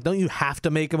Thomas? Like, don't you have to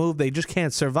make a move? They just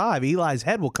can't survive. Eli's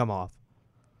head will come off.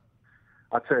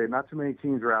 I'll tell you, not too many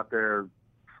teams are out there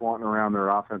flaunting around their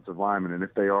offensive linemen, and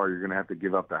if they are, you're going to have to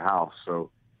give up the house. So,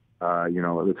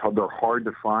 they're hard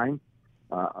to find.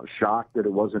 I'm shocked that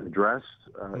it wasn't addressed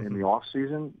in the off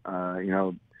season.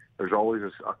 There's always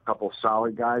a couple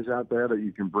solid guys out there that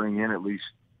you can bring in at least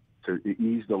to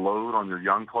ease the load on your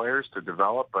young players to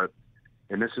develop, but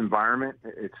in this environment,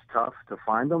 it's tough to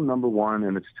find them, number one,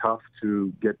 and it's tough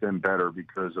to get them better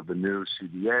because of the new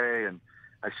CBA. And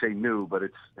I say new, but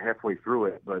it's halfway through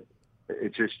it. But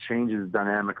it just changes the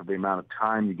dynamic of the amount of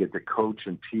time you get to coach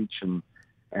and teach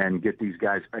and get these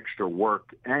guys extra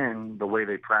work, and the way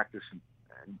they practice and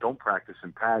don't practice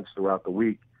in pads throughout the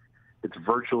week. It's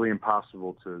virtually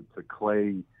impossible to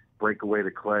break away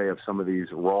the clay of some of these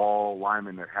raw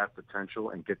linemen that have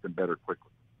potential and get them better quickly.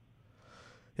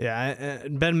 Yeah,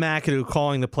 and Ben McAdoo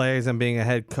calling the plays and being a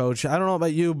head coach. I don't know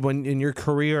about you, when in your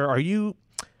career, I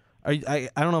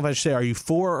don't know if I should say, are you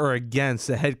for or against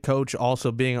the head coach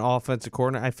also being an offensive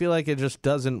coordinator? I feel like it just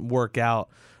doesn't work out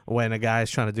when a guy is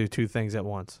trying to do 2 things at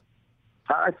once.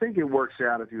 I think it works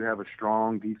out if you have a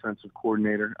strong defensive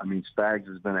coordinator. I mean, Spags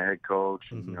has been a head coach,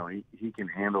 and he can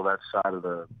handle that side of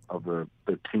the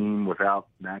team without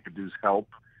McAdoo's help.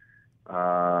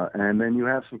 And then you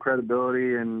have some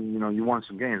credibility, and, you won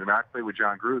some games. I mean, I played with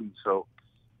John Gruden, so,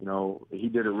 he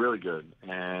did it really good.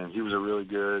 And he was a really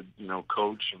good,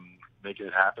 coach and making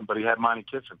it happen. But he had Monty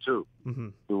Kiffin, too,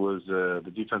 who was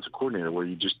the defensive coordinator, where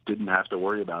you just didn't have to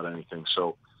worry about anything.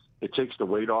 So it takes the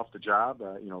weight off the job.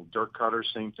 Dirk Cutter,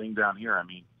 same thing down here. I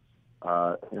mean,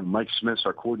 and Mike Smith's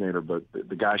our coordinator, but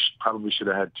the guy probably should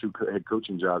have had 2 head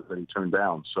coaching jobs that he turned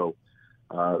down. So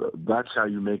that's how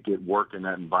you make it work in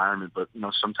that environment. But,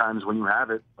 sometimes when you have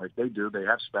it, like they do, they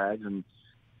have Spags, and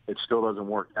it still doesn't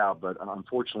work out. But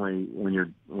unfortunately, when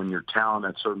your talent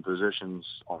at certain positions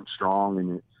aren't strong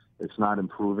and it's not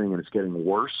improving and it's getting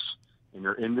worse, and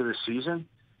you're into the season,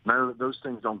 those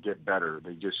things don't get better.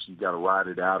 You got to ride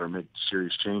it out or make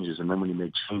serious changes. And then when you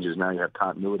make changes, now you have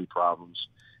continuity problems,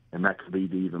 and that could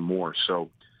lead to even more. So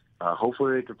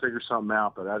hopefully they can figure something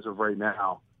out. But as of right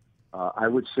now, I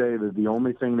would say that the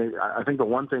only thing I think the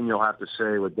one thing you'll have to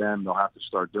say with them, they'll have to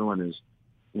start doing is,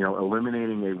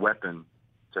 eliminating a weapon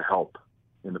to help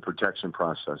in the protection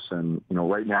process. And,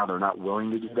 right now they're not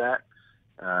willing to do that.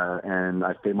 And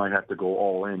they might have to go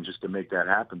all in just to make that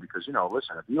happen because,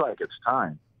 listen, if Eli gets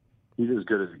time, he's as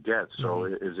good as it gets. So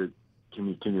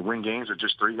can you win games with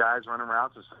just 3 guys running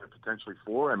routes instead of potentially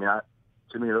 4? I mean,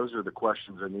 to me, those are the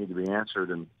questions that need to be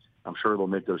answered, and I'm sure they'll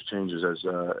make those changes as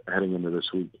heading into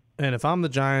this week. And if I'm the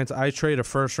Giants, I trade a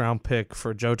first-round pick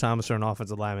for Joe Thomas or an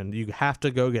offensive lineman. You have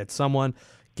to go get someone.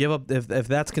 Give up if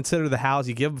that's considered the house.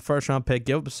 You give up a first-round pick,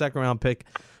 give up a second-round pick,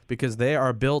 because they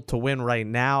are built to win right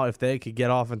now. If they could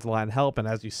get offensive line help, and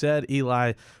as you said,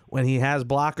 Eli, when he has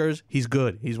blockers, he's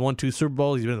good. He's won 2 Super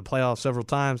Bowls. He's been in the playoffs several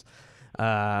times.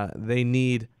 They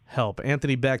need help.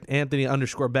 Anthony Becht,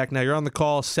 Anthony_Becht. Now, you're on the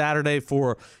call Saturday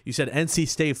for, you said NC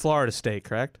State, Florida State,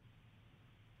 correct?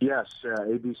 Yes,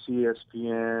 ABC,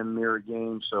 ESPN, mirror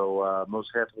game. So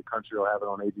most half of the country will have it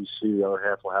on ABC. The other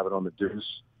half will have it on the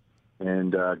Deuce.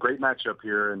 And great matchup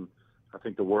here. And I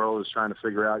think the world is trying to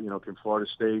figure out, can Florida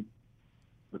State,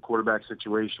 the quarterback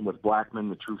situation with Blackman,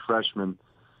 the true freshman,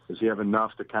 does he have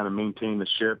enough to kind of maintain the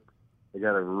ship? They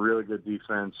got a really good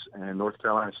defense. And North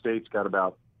Carolina State's got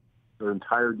about their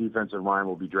entire defensive line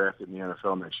will be drafted in the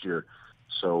NFL next year.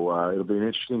 So it'll be an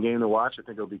interesting game to watch. I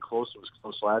think it'll be close. It was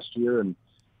close last year. And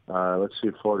let's see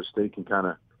if Florida State can kind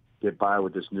of get by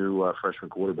with this new freshman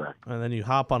quarterback. And then you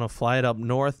hop on a flight up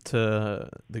north to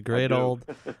the great old,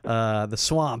 the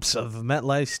swamps of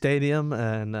MetLife Stadium,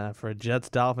 and for a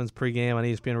Jets-Dolphins pregame on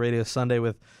ESPN Radio Sunday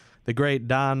with the great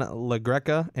Don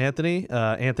LaGreca. Anthony,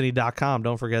 Anthony.com.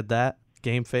 Don't forget that.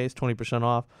 Game Face, 20%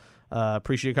 off.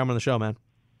 Appreciate you coming on the show, man.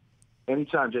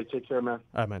 Anytime, Jake. Take care, man.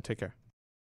 All right, man. Take care.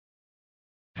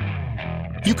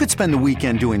 You could spend the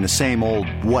weekend doing the same old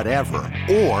whatever,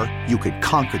 or you could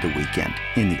conquer the weekend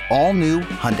in the all-new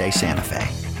Hyundai Santa Fe.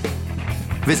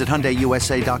 Visit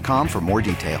HyundaiUSA.com for more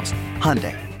details.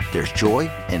 Hyundai, there's joy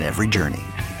in every journey.